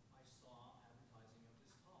until I saw advertising of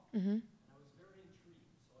this talk. Mm-hmm. And I was very intrigued,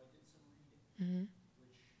 so I did some reading, Mm-hmm.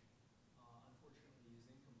 which unfortunately is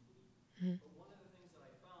incomplete. Mhm. But one of the things that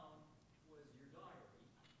I found was your diary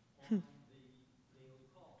on the Daily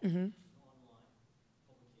Call, Mhm. which is an online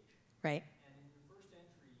publication. Right. And in your first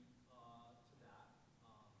entry to that,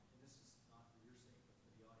 and this is not for your sake, but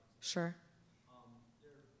for the audience, Sure.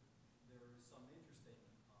 there is some interesting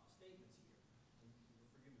statements here, and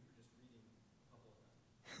forgive me for just reading a couple of them.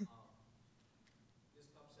 This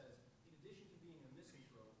Cupp says, in addition to being a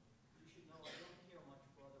misanthrope, you should know I don't care much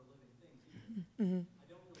for other living things either. Mm-hmm. I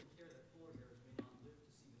don't really care that polar bears may not live to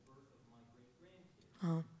see the birth of my great-grandkids,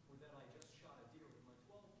 Uh-huh. or that I just shot a deer with my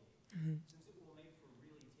 12 gauge. Mm-hmm. Since it will make for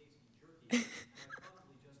really tasty jerky, and I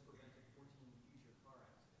probably just prevented 14 future car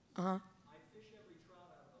accidents. Uh-huh. I'd fish every trout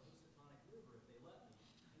out of the Housatonic River if they let me,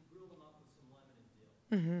 and grill them up with some lemon and dill.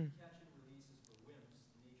 Mm-hmm. Catch and release is for wimps.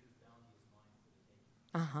 Nature's bounty is mine for the taking.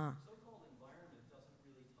 Uh-huh. So-called environment doesn't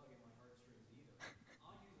really tug at my heartstrings either.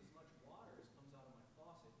 I'll use as much water as comes out of my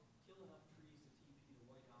faucet, kill enough trees to TP the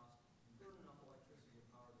White House, and burn enough electricity to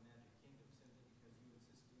power the Magic Kingdom simply because you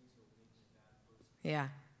insist doing so would make me a bad person.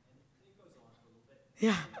 Yeah. And it goes on for a little bit.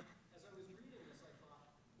 Yeah. As I was reading this, I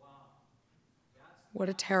thought, wow, that's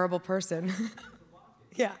What a terrible person.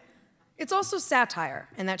 provocative. Yeah. It's also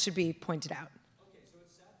satire, and that should be pointed out. Okay, so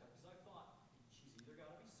it's satire, because I thought she's either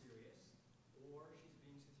got to be serious or she's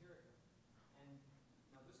being satirical. And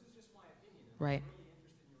now this is just my opinion, and Right. I'm really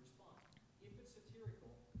interested in your response. If it's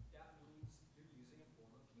satirical, that means you're using a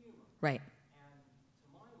form of humor. Right. And to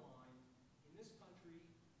my mind, in this country,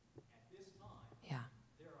 at this time, Yeah.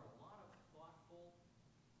 there are a lot of thoughtful,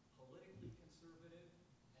 politically conservative,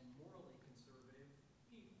 and morally conservative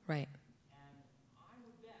people. Right. And I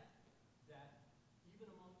would bet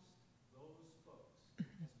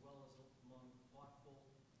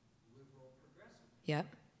Yep.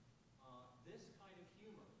 This kind of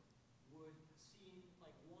humor would seem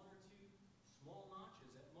like one or two small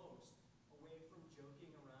notches at most away from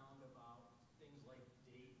joking around about things like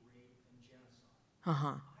date rape and genocide.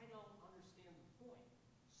 Uh-huh. I don't understand the point,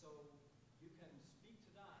 so you can speak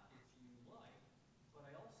to that if you like, but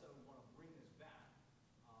I also want to bring this back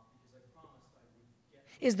because I promised I would get.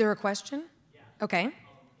 Is there a question? Yeah. Okay.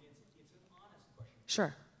 It's an honest question.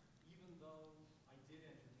 Sure. Even though I did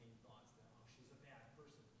entertain thoughts that, oh, she's a bad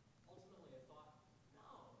person, ultimately I thought,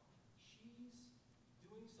 no, she's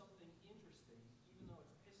doing something interesting, even though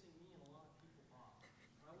it's pissing me and a lot of people off.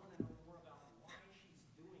 And I want to know more about why she's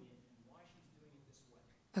doing it and why she's doing it this way.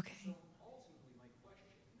 Okay. So ultimately, my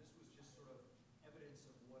question, and this was just sort of evidence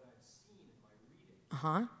of what I've seen in my reading.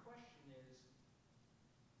 Uh-huh. The question is,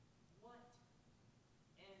 what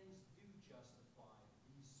ends do justify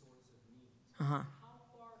these sorts of means? Uh-huh. How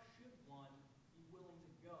far should one be willing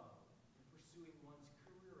to go in pursuing one's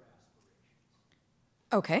career aspirations?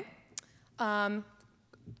 Okay.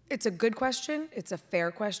 It's a good question. It's a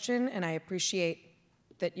fair question, and I appreciate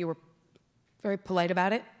that you were very polite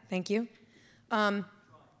about it. Thank you.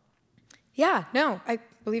 Yeah, no,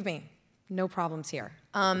 believe me, no problems here.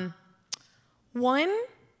 One,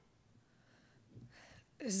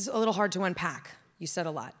 this is a little hard to unpack. You said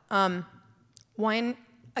a lot. One,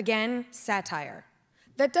 again, satire.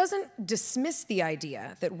 That doesn't dismiss the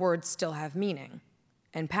idea that words still have meaning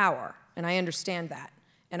and power, and I understand that.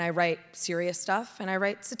 And I write serious stuff, and I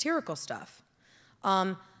write satirical stuff.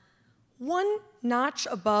 One notch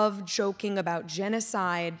above joking about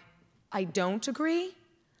genocide, I don't agree.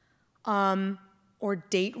 Or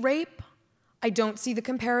date rape, I don't see the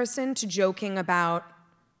comparison to joking about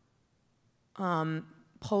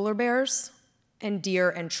polar bears and deer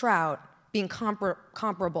and trout being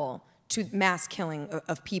comparable to mass killing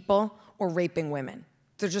of people or raping women.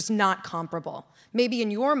 They're just not comparable. Maybe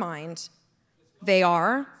in your mind, they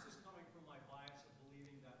are. This is coming from my bias of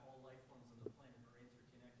believing that all life forms on the planet are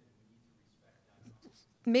interconnected and we need to respect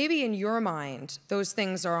that. Maybe in your mind, those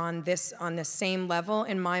things are on this same level.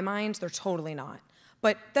 In my mind, they're totally not.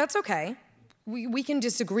 But that's okay. We can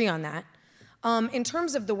disagree on that. In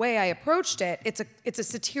terms of the way I approached it, it's a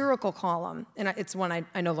satirical column, and it's one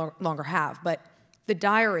I no longer have. But the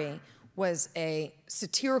diary was a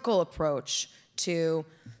satirical approach to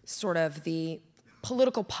sort of the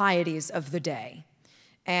political pieties of the day,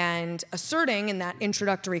 and asserting in that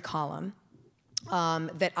introductory column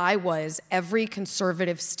that I was every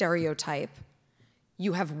conservative stereotype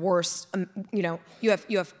you have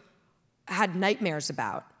you have had nightmares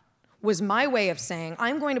about, was my way of saying,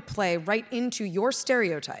 I'm going to play right into your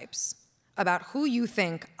stereotypes about who you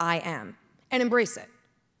think I am and embrace it.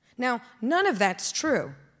 Now, none of that's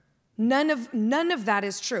true. None of that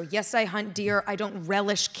is true. Yes, I hunt deer. I don't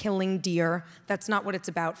relish killing deer. That's not what it's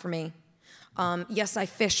about for me. Yes, I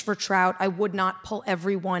fish for trout. I would not pull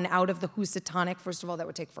everyone out of the Housatonic. First of all, that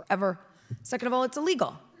would take forever. Second of all, it's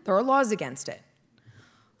illegal. There are laws against it.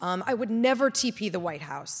 I would never TP the White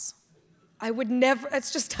House. I would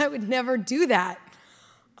never do that.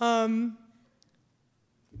 That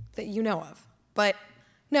you know of. But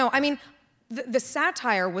no, I mean, the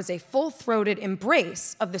satire was a full-throated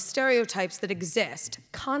embrace of the stereotypes that exist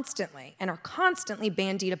constantly and are constantly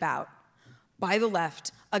bandied about by the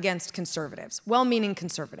left against conservatives, well-meaning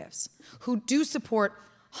conservatives, who do support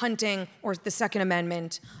hunting or the Second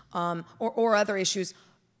Amendment or other issues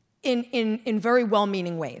in very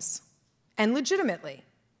well-meaning ways and legitimately,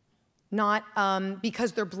 not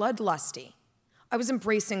because they're bloodlusty. I was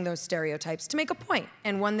embracing those stereotypes to make a point,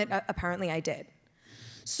 and one that apparently I did.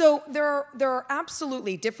 So there are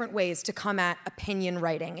absolutely different ways to come at opinion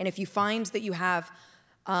writing, and if you find that you have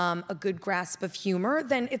a good grasp of humor,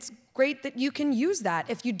 then it's great that you can use that.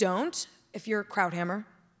 If you don't, if you're Krauthammer,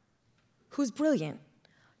 who's brilliant,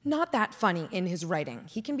 not that funny in his writing.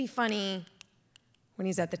 He can be funny when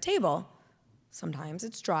he's at the table. Sometimes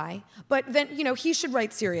it's dry, but then he should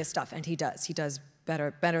write serious stuff, and he does. He does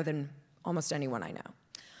better than almost anyone I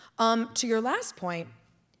know. To your last point,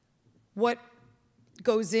 what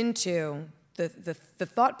goes into the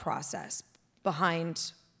thought process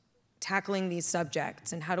behind tackling these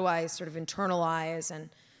subjects, and how do I sort of internalize and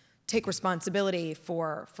take responsibility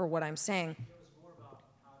for what I'm saying? It was more about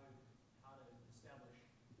how to establish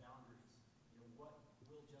boundaries. What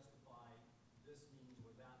will justify this means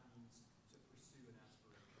or that means to pursue an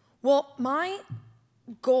aspiration. Well, my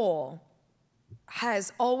goal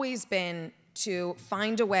has always been to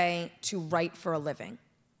find a way to write for a living.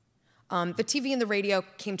 The TV and the radio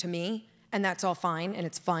came to me, and that's all fine, and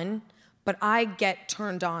it's fun, but I get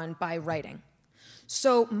turned on by writing.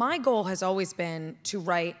 So my goal has always been to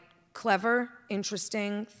write clever,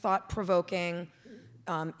 interesting, thought-provoking,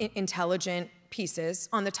 intelligent pieces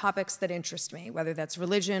on the topics that interest me, whether that's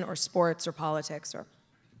religion or sports or politics or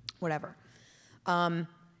whatever.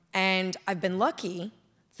 And I've been lucky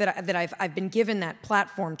that I've been given that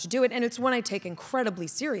platform to do it, and it's one I take incredibly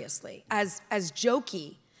seriously. As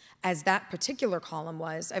jokey as that particular column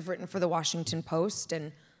was, I've written for the Washington Post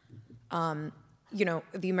and the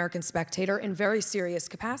American Spectator in very serious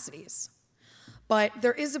capacities. But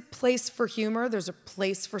there is a place for humor, there's a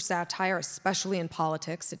place for satire, especially in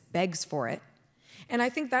politics. It begs for it. And I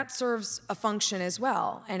think that serves a function as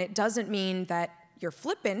well. And it doesn't mean that you're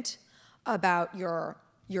flippant about your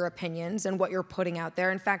opinions and what you're putting out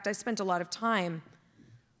there. In fact, I spent a lot of time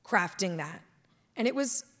crafting that. And it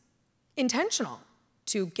was intentional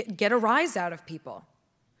to get a rise out of people.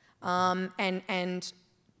 And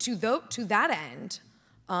to that end,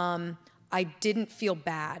 I didn't feel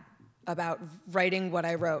bad about writing what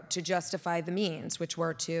I wrote to justify the means, which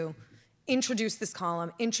were to introduce this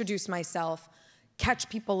column, introduce myself, catch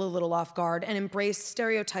people a little off guard, and embrace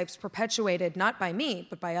stereotypes perpetuated not by me,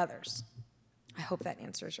 but by others. I hope that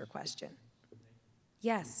answers your question.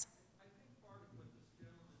 Yes? I think part of what this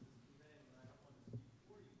gentleman is conveying, and I don't want to speak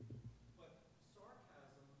for you, but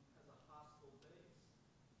sarcasm has a hostile base.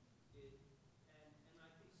 And I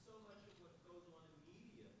think so much of what goes on in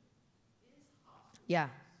media is hostile. Yeah.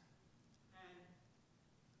 And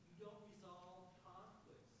you don't resolve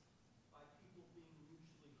conflicts by people being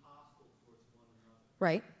mutually hostile towards one another.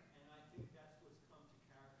 Right. And I think that's what's come to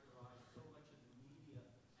characterize so much of the media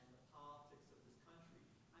and the politics of this country.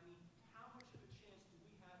 I mean, how much of a chance do we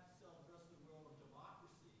have to sell the rest of the world of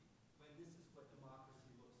democracy when this is what democracy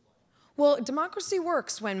looks like? Well, democracy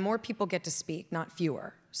works when more people get to speak, not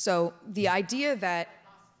fewer. So the idea that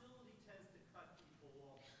Hostility tends to cut people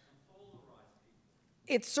off and polarize people.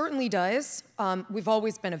 it certainly does. We've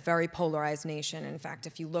always been a very polarized nation. In fact,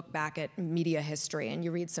 if you look back at media history and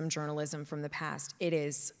you read some journalism from the past, it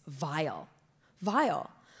is vile,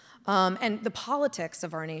 vile. And the politics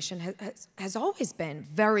of our nation has always been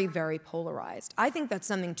very, very polarized. I think that's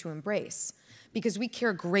something to embrace because we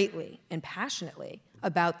care greatly and passionately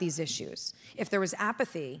about these issues. If there was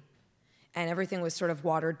apathy and everything was sort of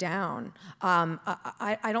watered down,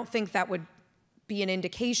 I don't think that would be an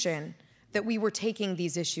indication that we were taking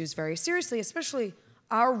these issues very seriously, especially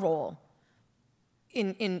our role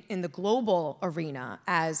in the global arena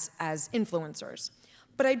as influencers.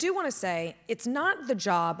 But I do want to say it's not the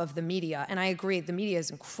job of the media, and I agree, the media is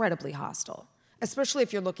incredibly hostile, especially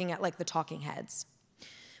if you're looking at like the talking heads.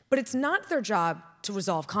 But it's not their job to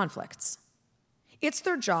resolve conflicts. It's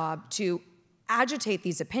their job to agitate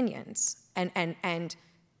these opinions and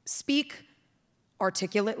speak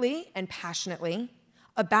articulately and passionately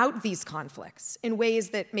about these conflicts in ways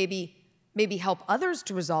that maybe help others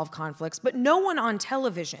to resolve conflicts, but no one on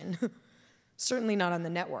television, certainly not on the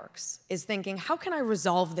networks, is thinking, how can I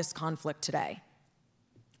resolve this conflict today?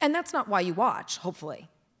 And that's not why you watch, hopefully.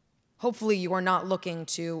 Hopefully you are not looking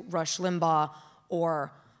to Rush Limbaugh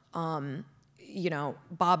or Bob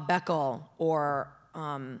Beckel or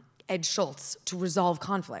Ed Schultz to resolve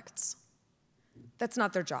conflicts. That's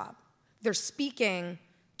not their job. They're speaking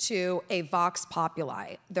to a vox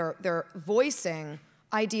populi. They're voicing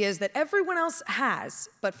ideas that everyone else has,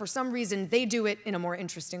 but for some reason they do it in a more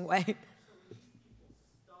interesting way. So these people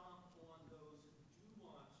stomp on those who do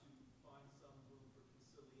want to find some room for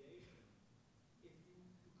conciliation. If you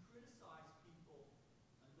criticize people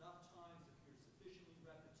enough times, if you're sufficiently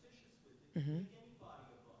repetitious with it, you make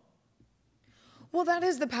anybody a bum. Well, that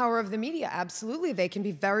is the power of the media, absolutely. They can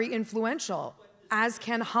be very influential, as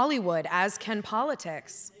can Hollywood, as can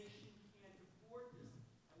politics. The nation can't afford this.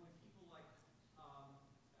 And when people like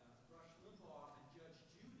Rush Limbaugh and Judge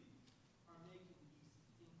Judy are making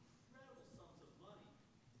these incredible sums of money,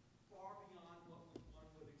 far beyond what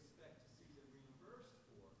one would expect to see them reimbursed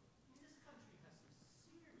for, I mean, this country has some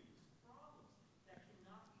serious problems that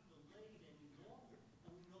cannot be delayed any longer,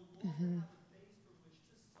 and we no longer have a base from which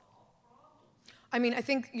to solve problems. I mean, I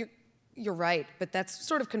think you're right, but that's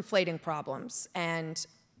sort of conflating problems, and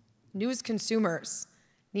news consumers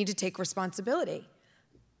need to take responsibility.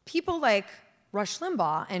 People like Rush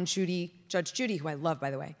Limbaugh and Judge Judy, who I love,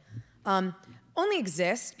 by the way, only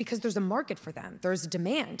exist because there's a market for them. There's a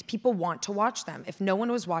demand. People want to watch them. If no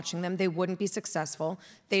one was watching them, they wouldn't be successful.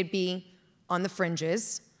 They'd be on the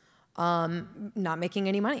fringes, not making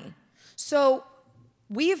any money. So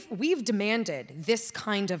we've demanded this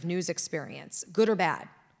kind of news experience, good or bad.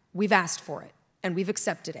 We've asked for it, and we've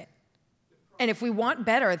accepted it. And if we want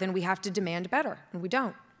better, then we have to demand better, and we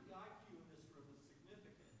don't. The IQ in this room is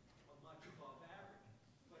significant, much above average.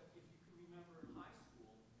 But if you can remember in high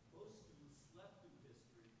school, most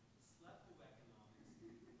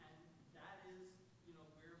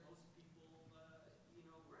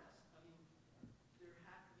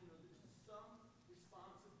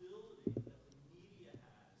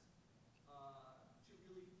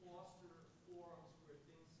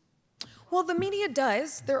Well, the media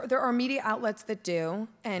does. There are media outlets that do,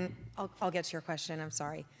 and I'll get to your question, I'm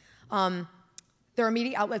sorry. There are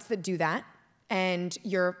media outlets that do that, and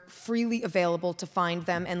you're freely available to find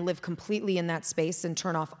them and live completely in that space and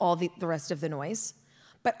turn off all the rest of the noise.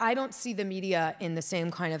 But I don't see the media in the same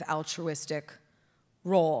kind of altruistic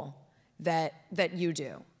role that you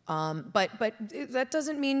do. But that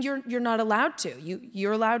doesn't mean you're not allowed to.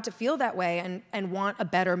 You're allowed to feel that way and want a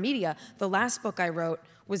better media. The last book I wrote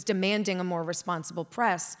was demanding a more responsible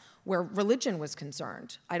press where religion was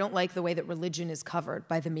concerned. I don't like the way that religion is covered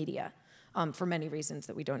by the media for many reasons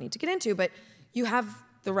that we don't need to get into, but you have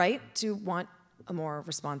the right to want a more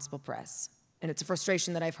responsible press. And it's a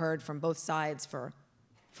frustration that I've heard from both sides for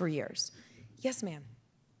years. Yes, ma'am.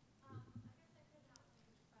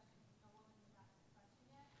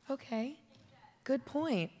 Okay, good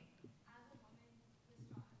point.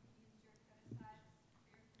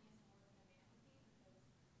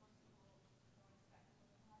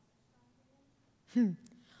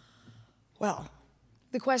 Well,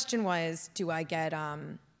 the question was, do I get,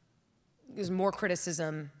 there's more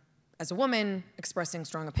criticism as a woman expressing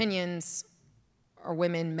strong opinions, are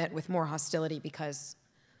women met with more hostility because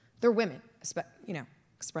they're women,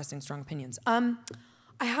 expressing strong opinions? I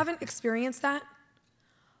haven't experienced that.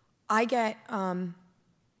 I get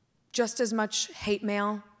just as much hate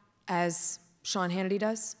mail as Sean Hannity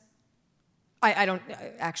does. I don't,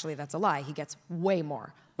 actually that's a lie, he gets way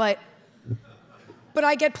more. But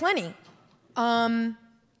I get plenty. And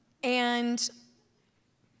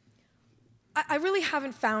I really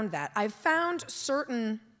haven't found that. I've found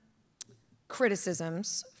certain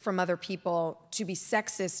criticisms from other people to be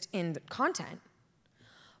sexist in the content,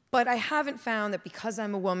 but I haven't found that because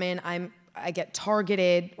I'm a woman, I get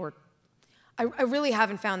targeted, or I really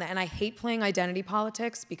haven't found that. And I hate playing identity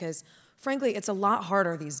politics because, frankly, it's a lot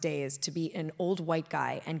harder these days to be an old white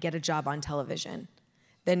guy and get a job on television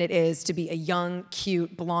than it is to be a young,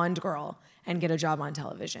 cute, blonde girl and get a job on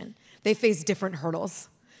television. They face different hurdles.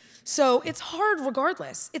 So it's hard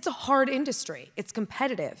regardless. It's a hard industry. It's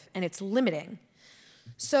competitive and it's limiting.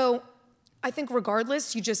 So I think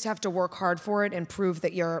regardless, you just have to work hard for it and prove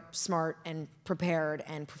that you're smart and prepared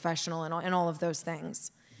and professional and all of those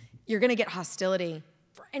things. You're gonna get hostility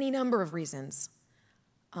for any number of reasons.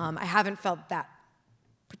 I haven't felt that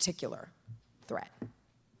particular threat.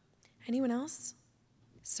 Anyone else?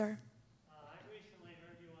 Sir? I recently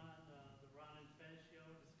heard you on the Ron and Fez show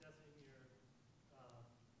discussing your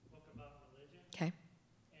book about religion. Okay.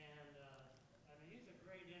 And I mean, he's a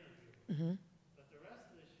great interview. Mm-hmm. But the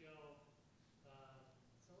rest of the show,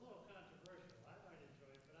 it's a little controversial. I might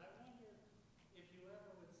enjoy it, but I wonder if you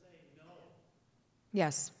ever would say no.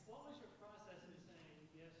 Yes. What was your process in saying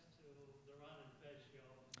yes to the Ron and Fez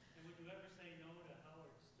show? And would you ever say no to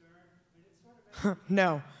Howard Stern? I mean, it's sort of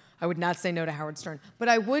No. I would not say no to Howard Stern, but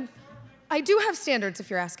I do have standards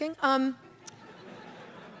if you're asking.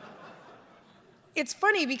 It's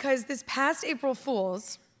funny because this past April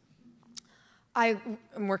Fool's, I'm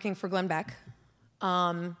working for Glenn Beck,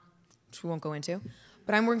 which we won't go into,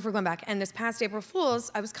 but I'm working for Glenn Beck, and this past April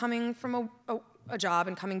Fool's, I was coming from a job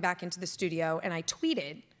and coming back into the studio, and I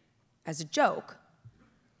tweeted as a joke,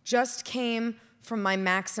 just came from my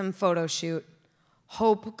Maxim photo shoot,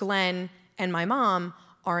 hope Glenn and my mom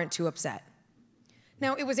aren't too upset.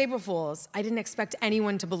 Now, it was April Fool's. I didn't expect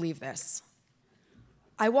anyone to believe this.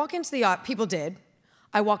 I walk into the office, people did.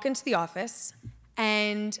 I walk into the office,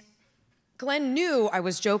 and Glenn knew I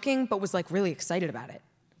was joking, but was like really excited about it.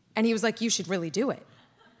 And he was like, you should really do it.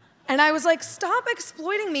 And I was like, stop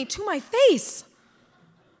exploiting me to my face.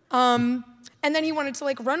 And then he wanted to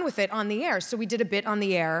like run with it on the air. So we did a bit on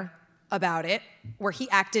the air about it, where he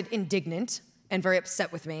acted indignant and very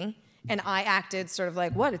upset with me. And I acted sort of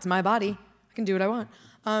like, what, it's my body. I can do what I want.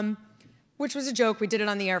 Which was a joke. We did it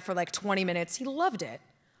on the air for like 20 minutes. He loved it.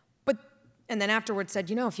 And then afterwards said,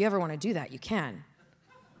 if you ever want to do that, you can.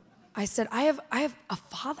 I said, I have a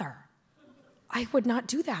father. I would not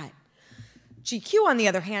do that. GQ, on the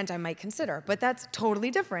other hand, I might consider, but that's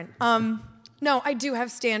totally different. No, I do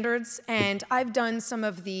have standards, and I've done some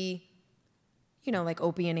of the, like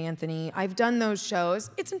Opie and Anthony. I've done those shows.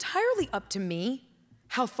 It's entirely up to me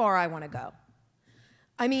how far I want to go.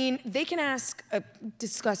 I mean, they can ask a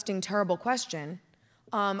disgusting, terrible question.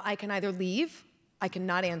 I can either leave, I can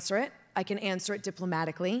not answer it, I can answer it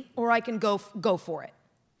diplomatically, or I can go for it.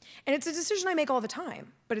 And it's a decision I make all the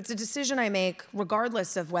time, but it's a decision I make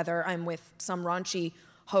regardless of whether I'm with some raunchy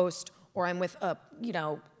host or I'm with a,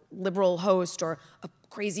 liberal host or a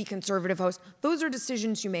crazy conservative host. Those are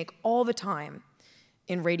decisions you make all the time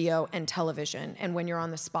in radio and television and when you're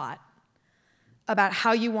on the spot. about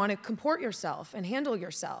how you want to comport yourself and handle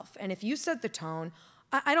yourself. And if you set the tone,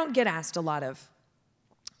 I don't get asked a lot of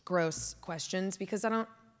gross questions because I don't,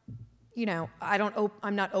 you know,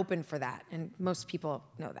 I'm not open for that, and most people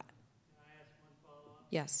know that. Can I ask one follow-up?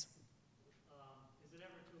 Yes. Is it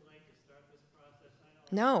ever too late to start this process?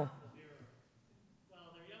 I know. No.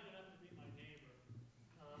 Well, they're young enough to be my neighbor,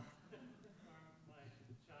 or my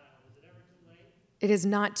child. Is it ever too late? It is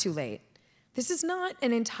not too late. This is not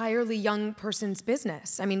an entirely young person's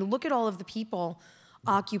business. I mean, look at all of the people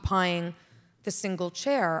occupying the single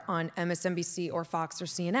chair on MSNBC or Fox or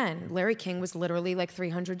CNN. Larry King was literally like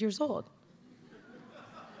 300 years old.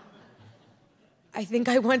 I think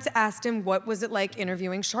I once asked him, what was it like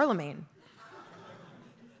interviewing Charlemagne?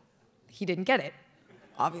 He didn't get it,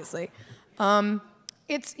 obviously.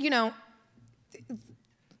 It's, you know,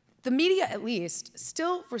 the media at least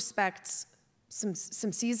still respects some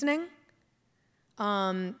seasoning,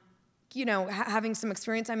 you know, having some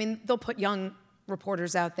experience. I mean, they'll put young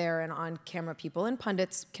reporters out there and on-camera people, and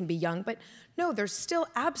pundits can be young, but no, there's still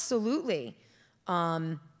absolutely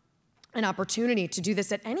an opportunity to do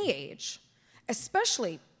this at any age,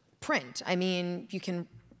 especially print. I mean, if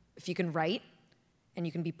you can write and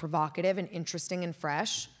you can be provocative and interesting and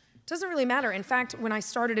fresh, it doesn't really matter. In fact, when I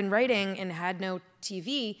started in writing and had no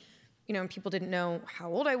TV, you know, and people didn't know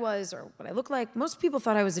how old I was or what I looked like, most people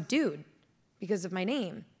thought I was a dude because of my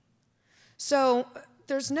name. So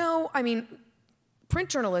there's no, I mean, print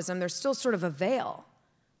journalism, there's still sort of a veil,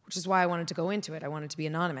 which is why I wanted to go into it. I wanted to be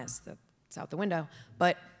anonymous. It's out the window.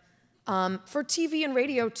 But for TV and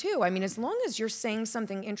radio too, I mean, as long as you're saying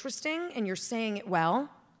something interesting and you're saying it well,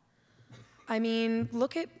 I mean,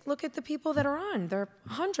 look at the people that are on. There are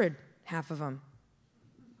 100, half of them.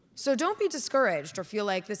 So don't be discouraged or feel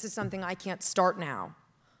like this is something I can't start now.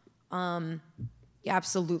 You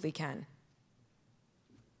absolutely can.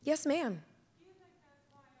 Yes, ma'am.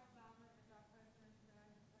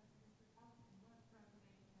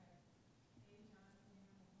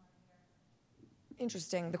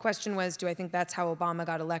 Interesting. The question was, do I think that's how Obama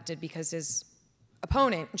got elected because his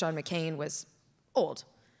opponent, John McCain, was old,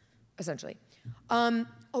 essentially.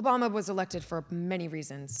 Obama was elected for many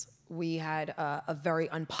reasons. We had a very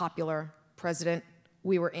unpopular president.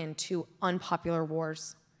 We were in 2 unpopular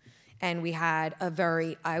wars. And we had a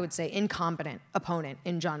very, I would say, incompetent opponent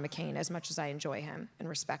in John McCain, as much as I enjoy him and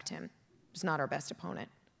respect him. He was not our best opponent.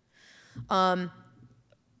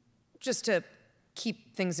 Just to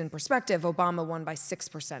keep things in perspective, Obama won by 6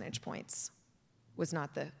 percentage points. Was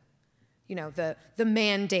not the, you know, the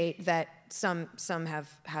mandate that some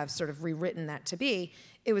have sort of rewritten that to be.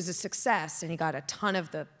 It was a success, and he got a ton of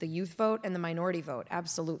the youth vote and the minority vote,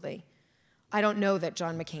 absolutely. I don't know that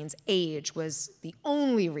John McCain's age was the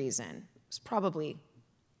only reason. It was probably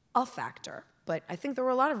a factor, but I think there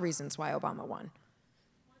were a lot of reasons why Obama won. One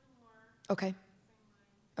more. Okay.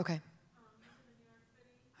 Okay. You live in New York City?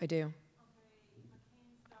 I do. Okay.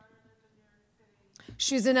 McCain's daughter lives in New York City.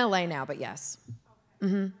 She's in LA now, but yes. Okay.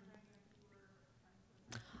 Mm-hmm. I'm wondering if you were friends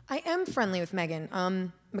with her. I am friendly with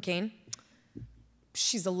Meghan McCain.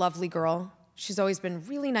 She's a lovely girl. She's always been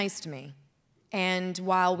really nice to me. And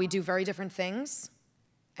while we do very different things,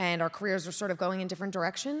 and our careers are sort of going in different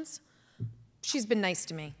directions, she's been nice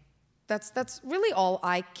to me. That's really all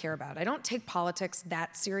I care about. I don't take politics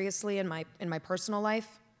that seriously in my personal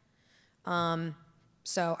life.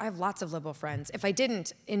 So I have lots of liberal friends. If I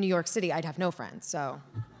didn't, in New York City, I'd have no friends. So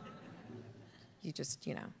you just,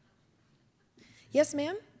 you know. Yes,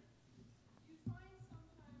 ma'am? Do you find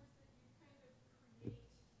sometimes that you kind of create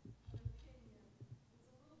an opinion that's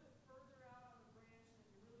a little bit further out on the branch than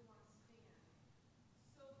you really want to stand,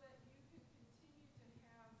 so that you can continue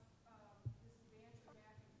to have this banter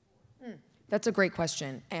back and forth? That's a great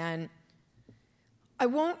question. And I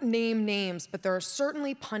won't name names, but there are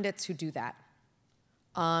certainly pundits who do that,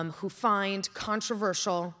 who find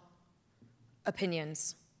controversial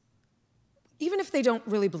opinions, even if they don't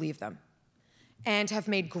really believe them, and have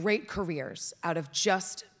made great careers out of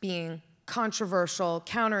just being controversial,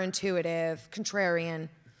 counterintuitive, contrarian.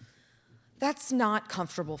 That's not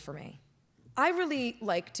comfortable for me. I really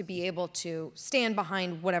like to be able to stand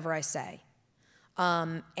behind whatever I say,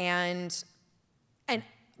 and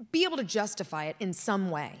be able to justify it in some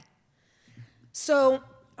way. So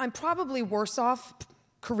I'm probably worse off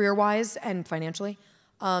career-wise and financially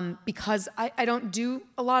because I don't do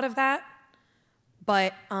a lot of that.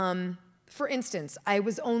 But for instance, I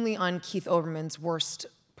was only on Keith Olbermann's worst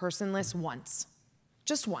person list once,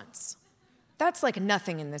 just once. That's like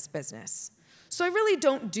nothing in this business. So I really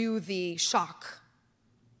don't do the shock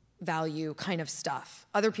value kind of stuff.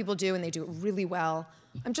 Other people do, and they do it really well.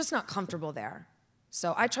 I'm just not comfortable there.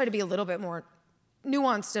 So I try to be a little bit more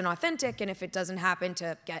nuanced and authentic, and if it doesn't happen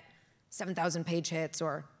to get 7,000 page hits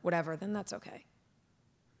or whatever, then that's okay.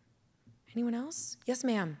 Anyone else? Yes,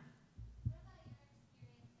 ma'am. What about your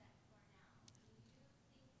experience at Cornell? Do you think that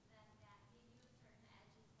gave you a certain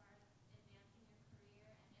edge as far as advancing your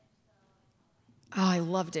career, and if so, in what way? Oh, I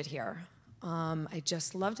loved it here. I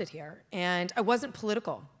just loved it here. And I wasn't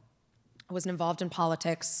political. I wasn't involved in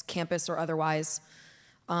politics, campus or otherwise.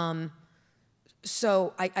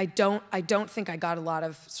 So I don't think I got a lot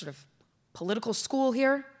of sort of political school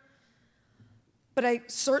here. But I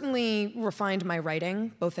certainly refined my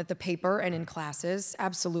writing, both at the paper and in classes,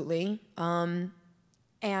 absolutely. And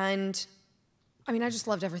I mean, I just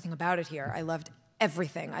loved everything about it here. I loved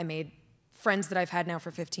everything. I made friends that I've had now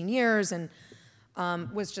for 15 years, and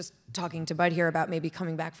was just talking to Bud here about maybe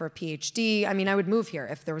coming back for a PhD. I mean, I would move here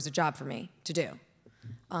if there was a job for me to do.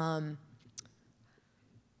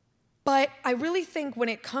 But I really think when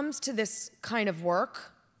it comes to this kind of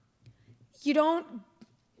work, you don't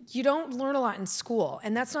learn a lot in school.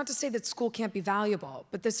 And that's not to say that school can't be valuable,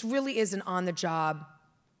 but this really is an on-the-job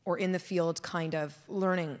or in-the-field kind of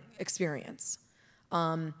learning experience.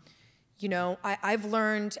 You know, I've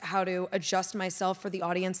learned how to adjust myself for the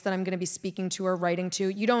audience that I'm going to be speaking to or writing to.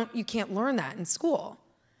 You can't learn that in school.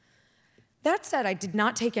 That said, I did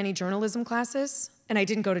not take any journalism classes, and I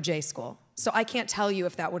didn't go to J school. So I can't tell you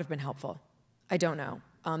if that would have been helpful. I don't know.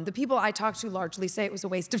 The people I talked to largely say it was a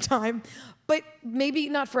waste of time, but maybe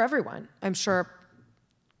not for everyone. I'm sure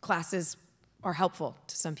classes are helpful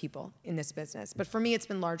to some people in this business, but for me it's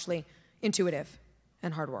been largely intuitive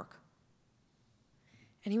and hard work.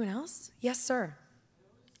 Anyone else? Yes, sir. I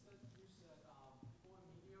noticed that you said people in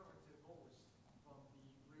media are divorced from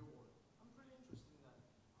the real world. I'm pretty interested in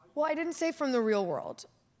that. Well, I didn't say from the real world.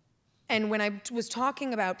 And when I was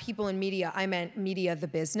talking about people in media, I meant media, the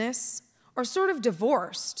business, are sort of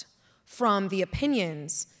divorced from the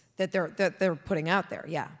opinions that they're putting out there,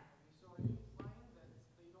 yeah. So are you implying that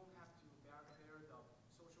they don't have to bear the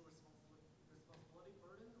social responsibility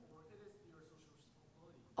burden, or it is their social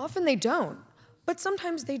responsibility? Often they don't, but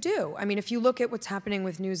sometimes they do. I mean, if you look at what's happening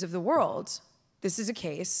with News of the World, this is a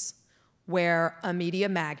case where a media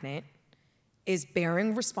magnate is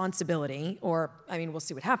bearing responsibility, or, I mean, we'll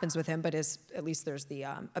see what happens with him, but at least there's the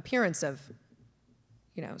appearance of,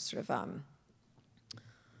 you know, sort of, I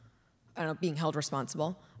don't know, being held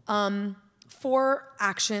responsible, for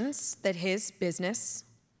actions that his business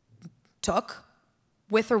took,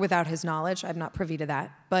 with or without his knowledge. I'm not privy to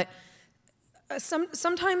that, but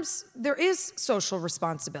sometimes there is social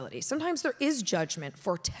responsibility. Sometimes there is judgment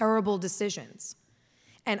for terrible decisions.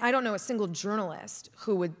 And I don't know a single journalist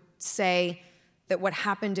who would say that what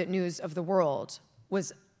happened at News of the World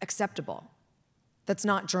was acceptable. That's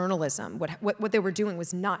not journalism. What they were doing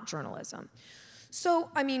was not journalism. So,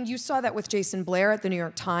 I mean, you saw that with Jason Blair at the New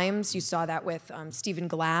York Times. You saw that with Stephen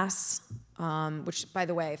Glass, which, by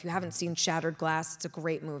the way, if you haven't seen Shattered Glass, it's a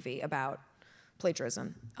great movie about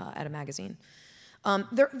plagiarism at a magazine.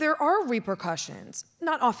 There are repercussions,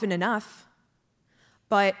 not often enough,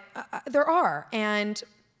 but there are. And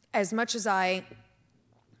as much as I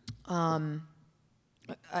don't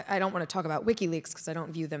want to talk about WikiLeaks because I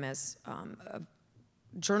don't view them as a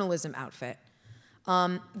journalism outfit.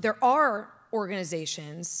 There are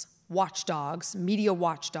organizations, watchdogs, media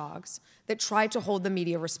watchdogs, that try to hold the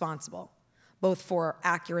media responsible, both for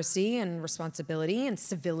accuracy and responsibility and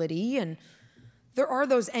civility, and there are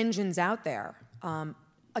those engines out there.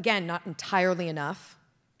 Again, not entirely enough,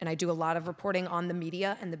 and I do a lot of reporting on the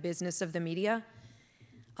media and the business of the media,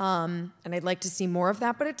 and I'd like to see more of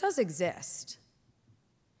that, but it does exist.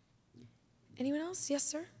 Anyone else? Yes,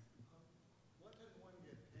 sir? What does one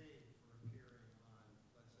get paid for appearing on,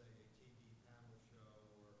 let's say, a TV panel show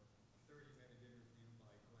or a 30-minute interview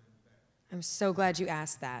by Glenn Beck? I'm so glad you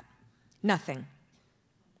asked that. Nothing.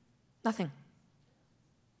 Nothing.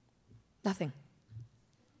 Nothing.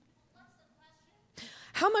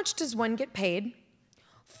 How much does one get paid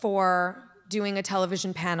for doing a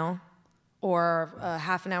television panel or a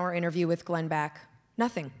half-an-hour interview with Glenn Beck?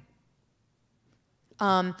 Nothing.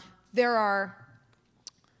 There are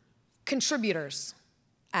contributors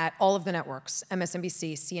at all of the networks,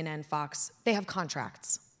 MSNBC, CNN, Fox. They have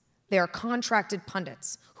contracts. They are contracted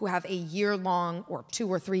pundits who have a year-long or 2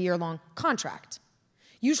 or 3 year-long contract.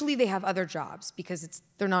 Usually they have other jobs because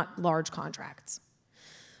they're not large contracts.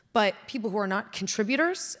 But people who are not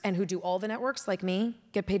contributors and who do all the networks, like me,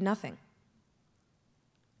 get paid nothing.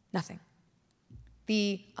 Nothing.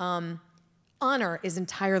 The honor is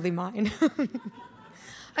entirely mine.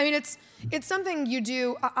 I mean, it's something you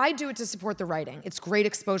do. I do it to support the writing. It's great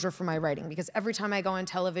exposure for my writing because every time I go on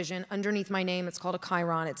television, underneath my name, it's called a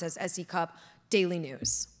chyron. It says S.E. Cupp, daily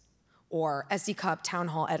news, or S.E. Cupp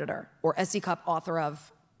Townhall editor, or S.E. Cupp author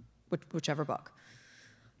of whichever book.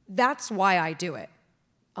 That's why I do it.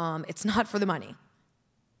 It's not for the money.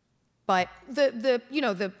 But the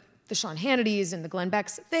Sean Hannitys and the Glenn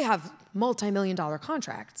Becks, they have multi-million-dollar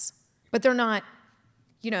contracts, but they're not,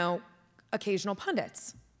 occasional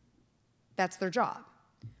pundits. That's their job.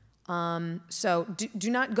 So do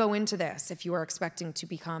not go into this if you are expecting to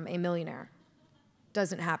become a millionaire.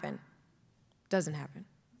 Doesn't happen. Doesn't happen.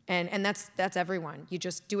 And that's everyone. You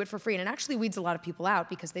just do it for free. And it actually weeds a lot of people out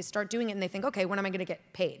because they start doing it and they think, okay, when am I going to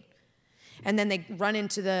get paid? And then they run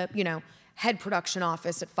into the, head production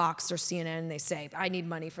office at Fox or CNN and they say, I need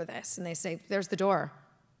money for this. And they say, there's the door.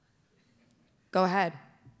 Go ahead.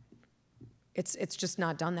 It's just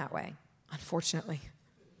not done that way, unfortunately.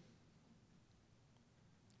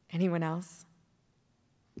 Anyone else?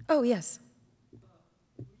 Oh, yes.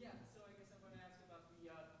 Yeah, so I guess I want to ask about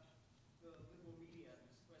the liberal media.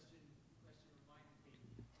 This question reminded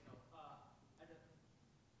me,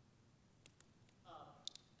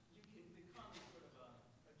 you can become sort of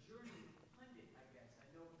a journey pundit, I guess.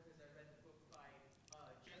 I know because I read the book by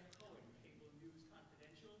Jeff Cohen, Cable News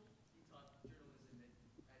Confidential. He taught journalism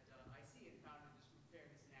at IC and founded this group,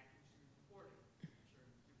 Fairness and Accuracy Reporting. I'm sure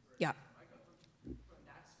you've heard Yeah. of. I come from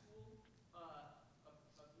that school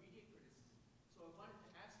of media criticism. So I wanted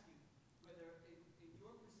to ask you whether, in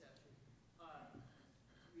your perception,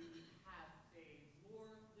 we have a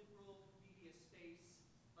more liberal media space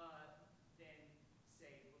than,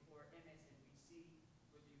 say, before MSNBC,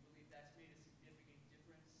 whether you believe that's made a significant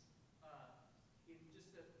difference in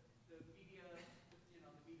just the media,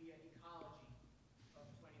 the media ecology of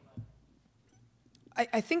 2011.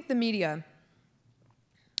 I think the media,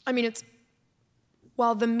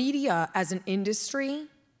 while the media as an industry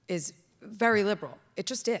is very liberal, it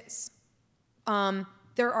just is.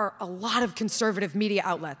 There are a lot of conservative media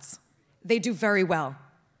outlets. They do very well.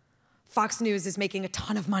 Fox News is making a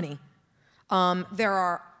ton of money. There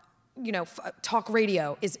are, talk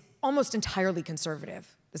radio is almost entirely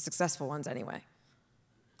conservative, the successful ones anyway.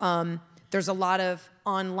 There's a lot of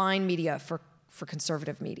online media for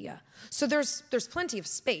conservative media. So there's plenty of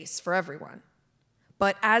space for everyone.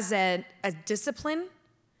 But as a discipline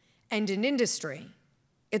and an industry,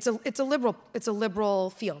 it's a liberal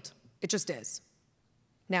field. It just is.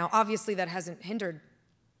 Now, obviously, that hasn't hindered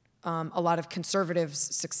a lot of conservatives'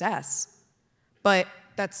 success, but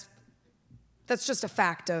that's just a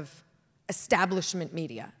fact of establishment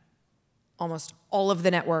media. Almost all of the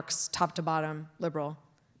networks, top to bottom, liberal.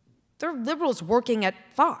 They're liberals working at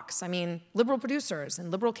Fox. Liberal producers and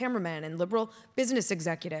liberal cameramen and liberal business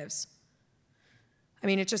executives.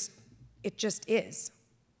 It just is.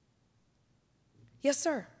 Yes,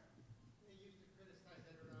 sir. They used to criticize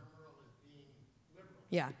Edward R. Murrow as being liberal.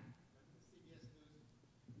 Yeah. CBS News,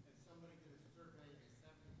 and somebody did a survey, and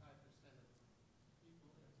 75% of people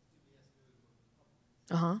in CBS News were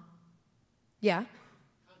Republicans. Yeah.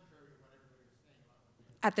 Contrary to what everybody was saying about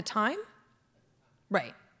what At the time?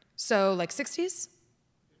 Right. So like 60s?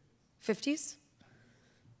 50s?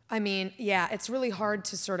 Yeah, it's really hard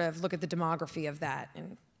to sort of look at the demography of that.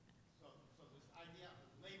 And So this idea of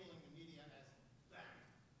labeling the media as them,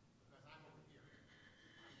 because I'm over here,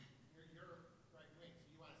 you're right wing,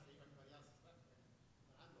 so you want to say everybody else is left wing,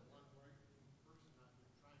 but I'm the one right wing person out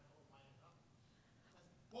here trying to hold my end up.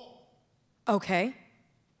 That's bull. okay.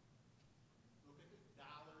 Look at the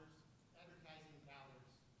dollars, advertising dollars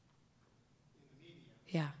in the media.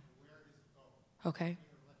 Yeah. And where does it go? Okay.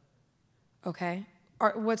 Wing or left wing? Okay.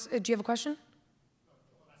 Do you have a question? No,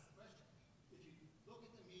 well, that's the question. If you look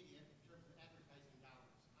at the media in terms of advertising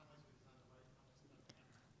dollars, how much of it is on the right,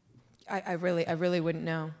 how much is on the left? I really wouldn't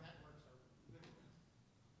know. Networks are liberal.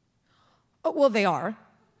 Oh, well, they are.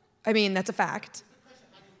 That's a fact. The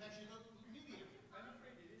question, how do you measure the media? I'm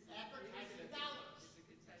afraid it is advertising dollars. It's a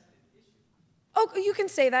contested issue. Oh, you can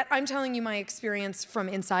say that. I'm telling you my experience from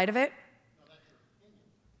inside of it. No, that's your opinion.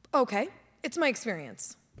 Okay. It's my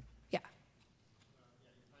experience. Yeah. Yeah,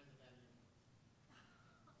 you find the data you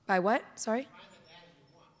want. By what? Sorry? Find the data you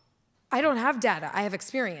want. I don't have data. I have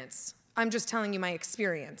experience. I'm just telling you my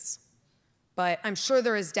experience. But I'm sure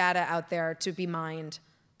there is data out there to be mined.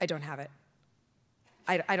 I don't have it.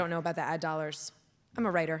 I don't know about the ad dollars. I'm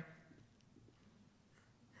a writer.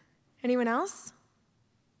 Anyone else?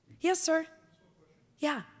 Yes, sir.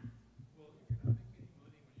 Yeah. Well, if you're not making any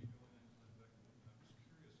money when you go in and I'm just curious,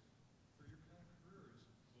 for your kind of career, is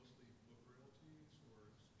it mostly book royalties or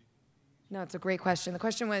speaking fees? No, it's a great question. The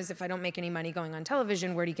question was, if I don't make any money going on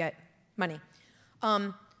television, where do you get money?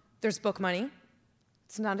 There's book money.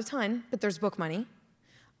 It's not a ton, but there's book money.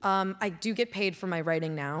 I do get paid for my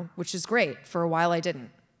writing now, which is great. For a while, I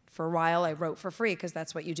didn't. For a while, I wrote for free because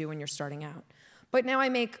that's what you do when you're starting out. But now I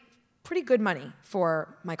make pretty good money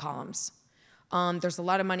for my columns. There's a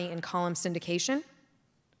lot of money in column syndication.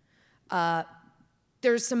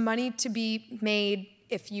 There's some money to be made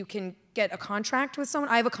if you can get a contract with someone.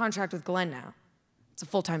 I have a contract with Glenn now. It's a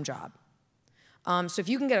full-time job. So if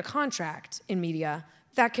you can get a contract in media,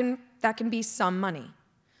 that can be some money.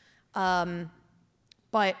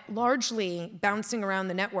 But largely, bouncing around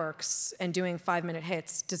the networks and doing 5-minute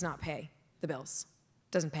hits does not pay the bills.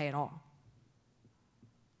 Doesn't pay at all.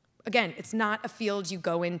 Again, it's not a field you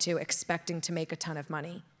go into expecting to make a ton of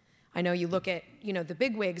money. I know you look at, the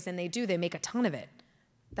bigwigs, and they make a ton of it.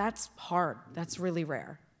 That's hard. That's really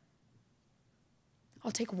rare.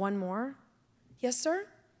 I'll take one more. Yes, sir?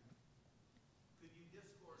 Could you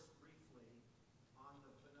discourse briefly on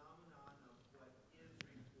the phenomenon of what is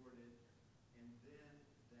reported and then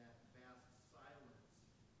that vast silence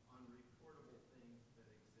on reportable things that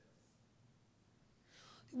exist?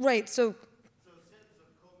 Right, so sins of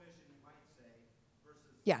commission, you might say, versus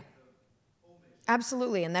yeah. sins of omission.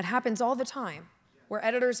 Absolutely, and that happens all the time, where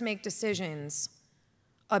editors make decisions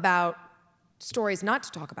about stories not to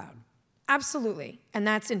talk about. Absolutely, and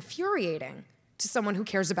that's infuriating to someone who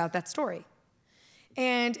cares about that story.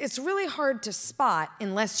 And it's really hard to spot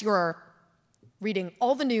unless you're reading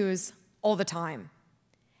all the news all the time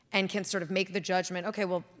and can sort of make the judgment, okay,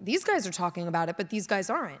 well, these guys are talking about it, but these guys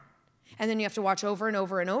aren't. And then you have to watch over and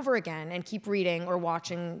over and over again and keep reading or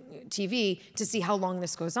watching TV to see how long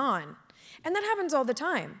this goes on. And that happens all the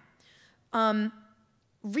time.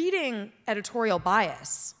 Reading editorial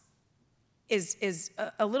bias is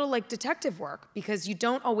a little like detective work because you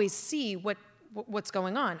don't always see what's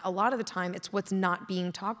going on. A lot of the time, it's what's not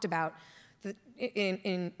being talked about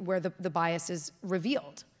in where the bias is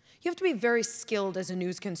revealed. You have to be very skilled as a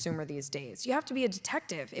news consumer these days. You have to be a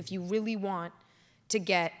detective if you really want to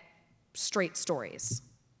get straight stories.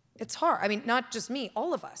 It's hard. I mean, not just me,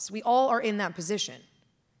 all of us. We all are in that position.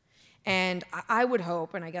 And I would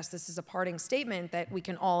hope, and I guess this is a parting statement, that we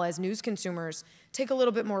can all, as news consumers, take a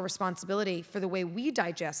little bit more responsibility for the way we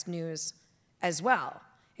digest news as well,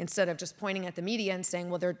 instead of just pointing at the media and saying,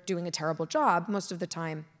 well, they're doing a terrible job. Most of the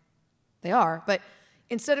time, they are. But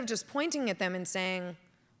instead of just pointing at them and saying,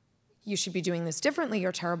 you should be doing this differently,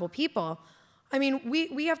 you're terrible people, I mean,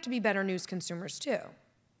 we have to be better news consumers too,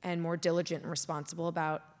 and more diligent and responsible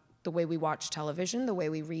about the way we watch television, the way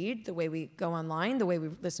we read, the way we go online, the way we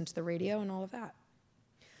listen to the radio, and all of that.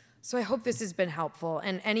 So I hope this has been helpful.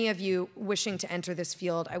 And any of you wishing to enter this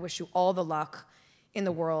field, I wish you all the luck in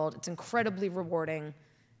the world. It's incredibly rewarding.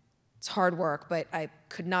 It's hard work, but I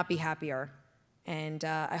could not be happier. And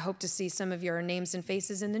I hope to see some of your names and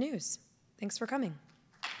faces in the news. Thanks for coming.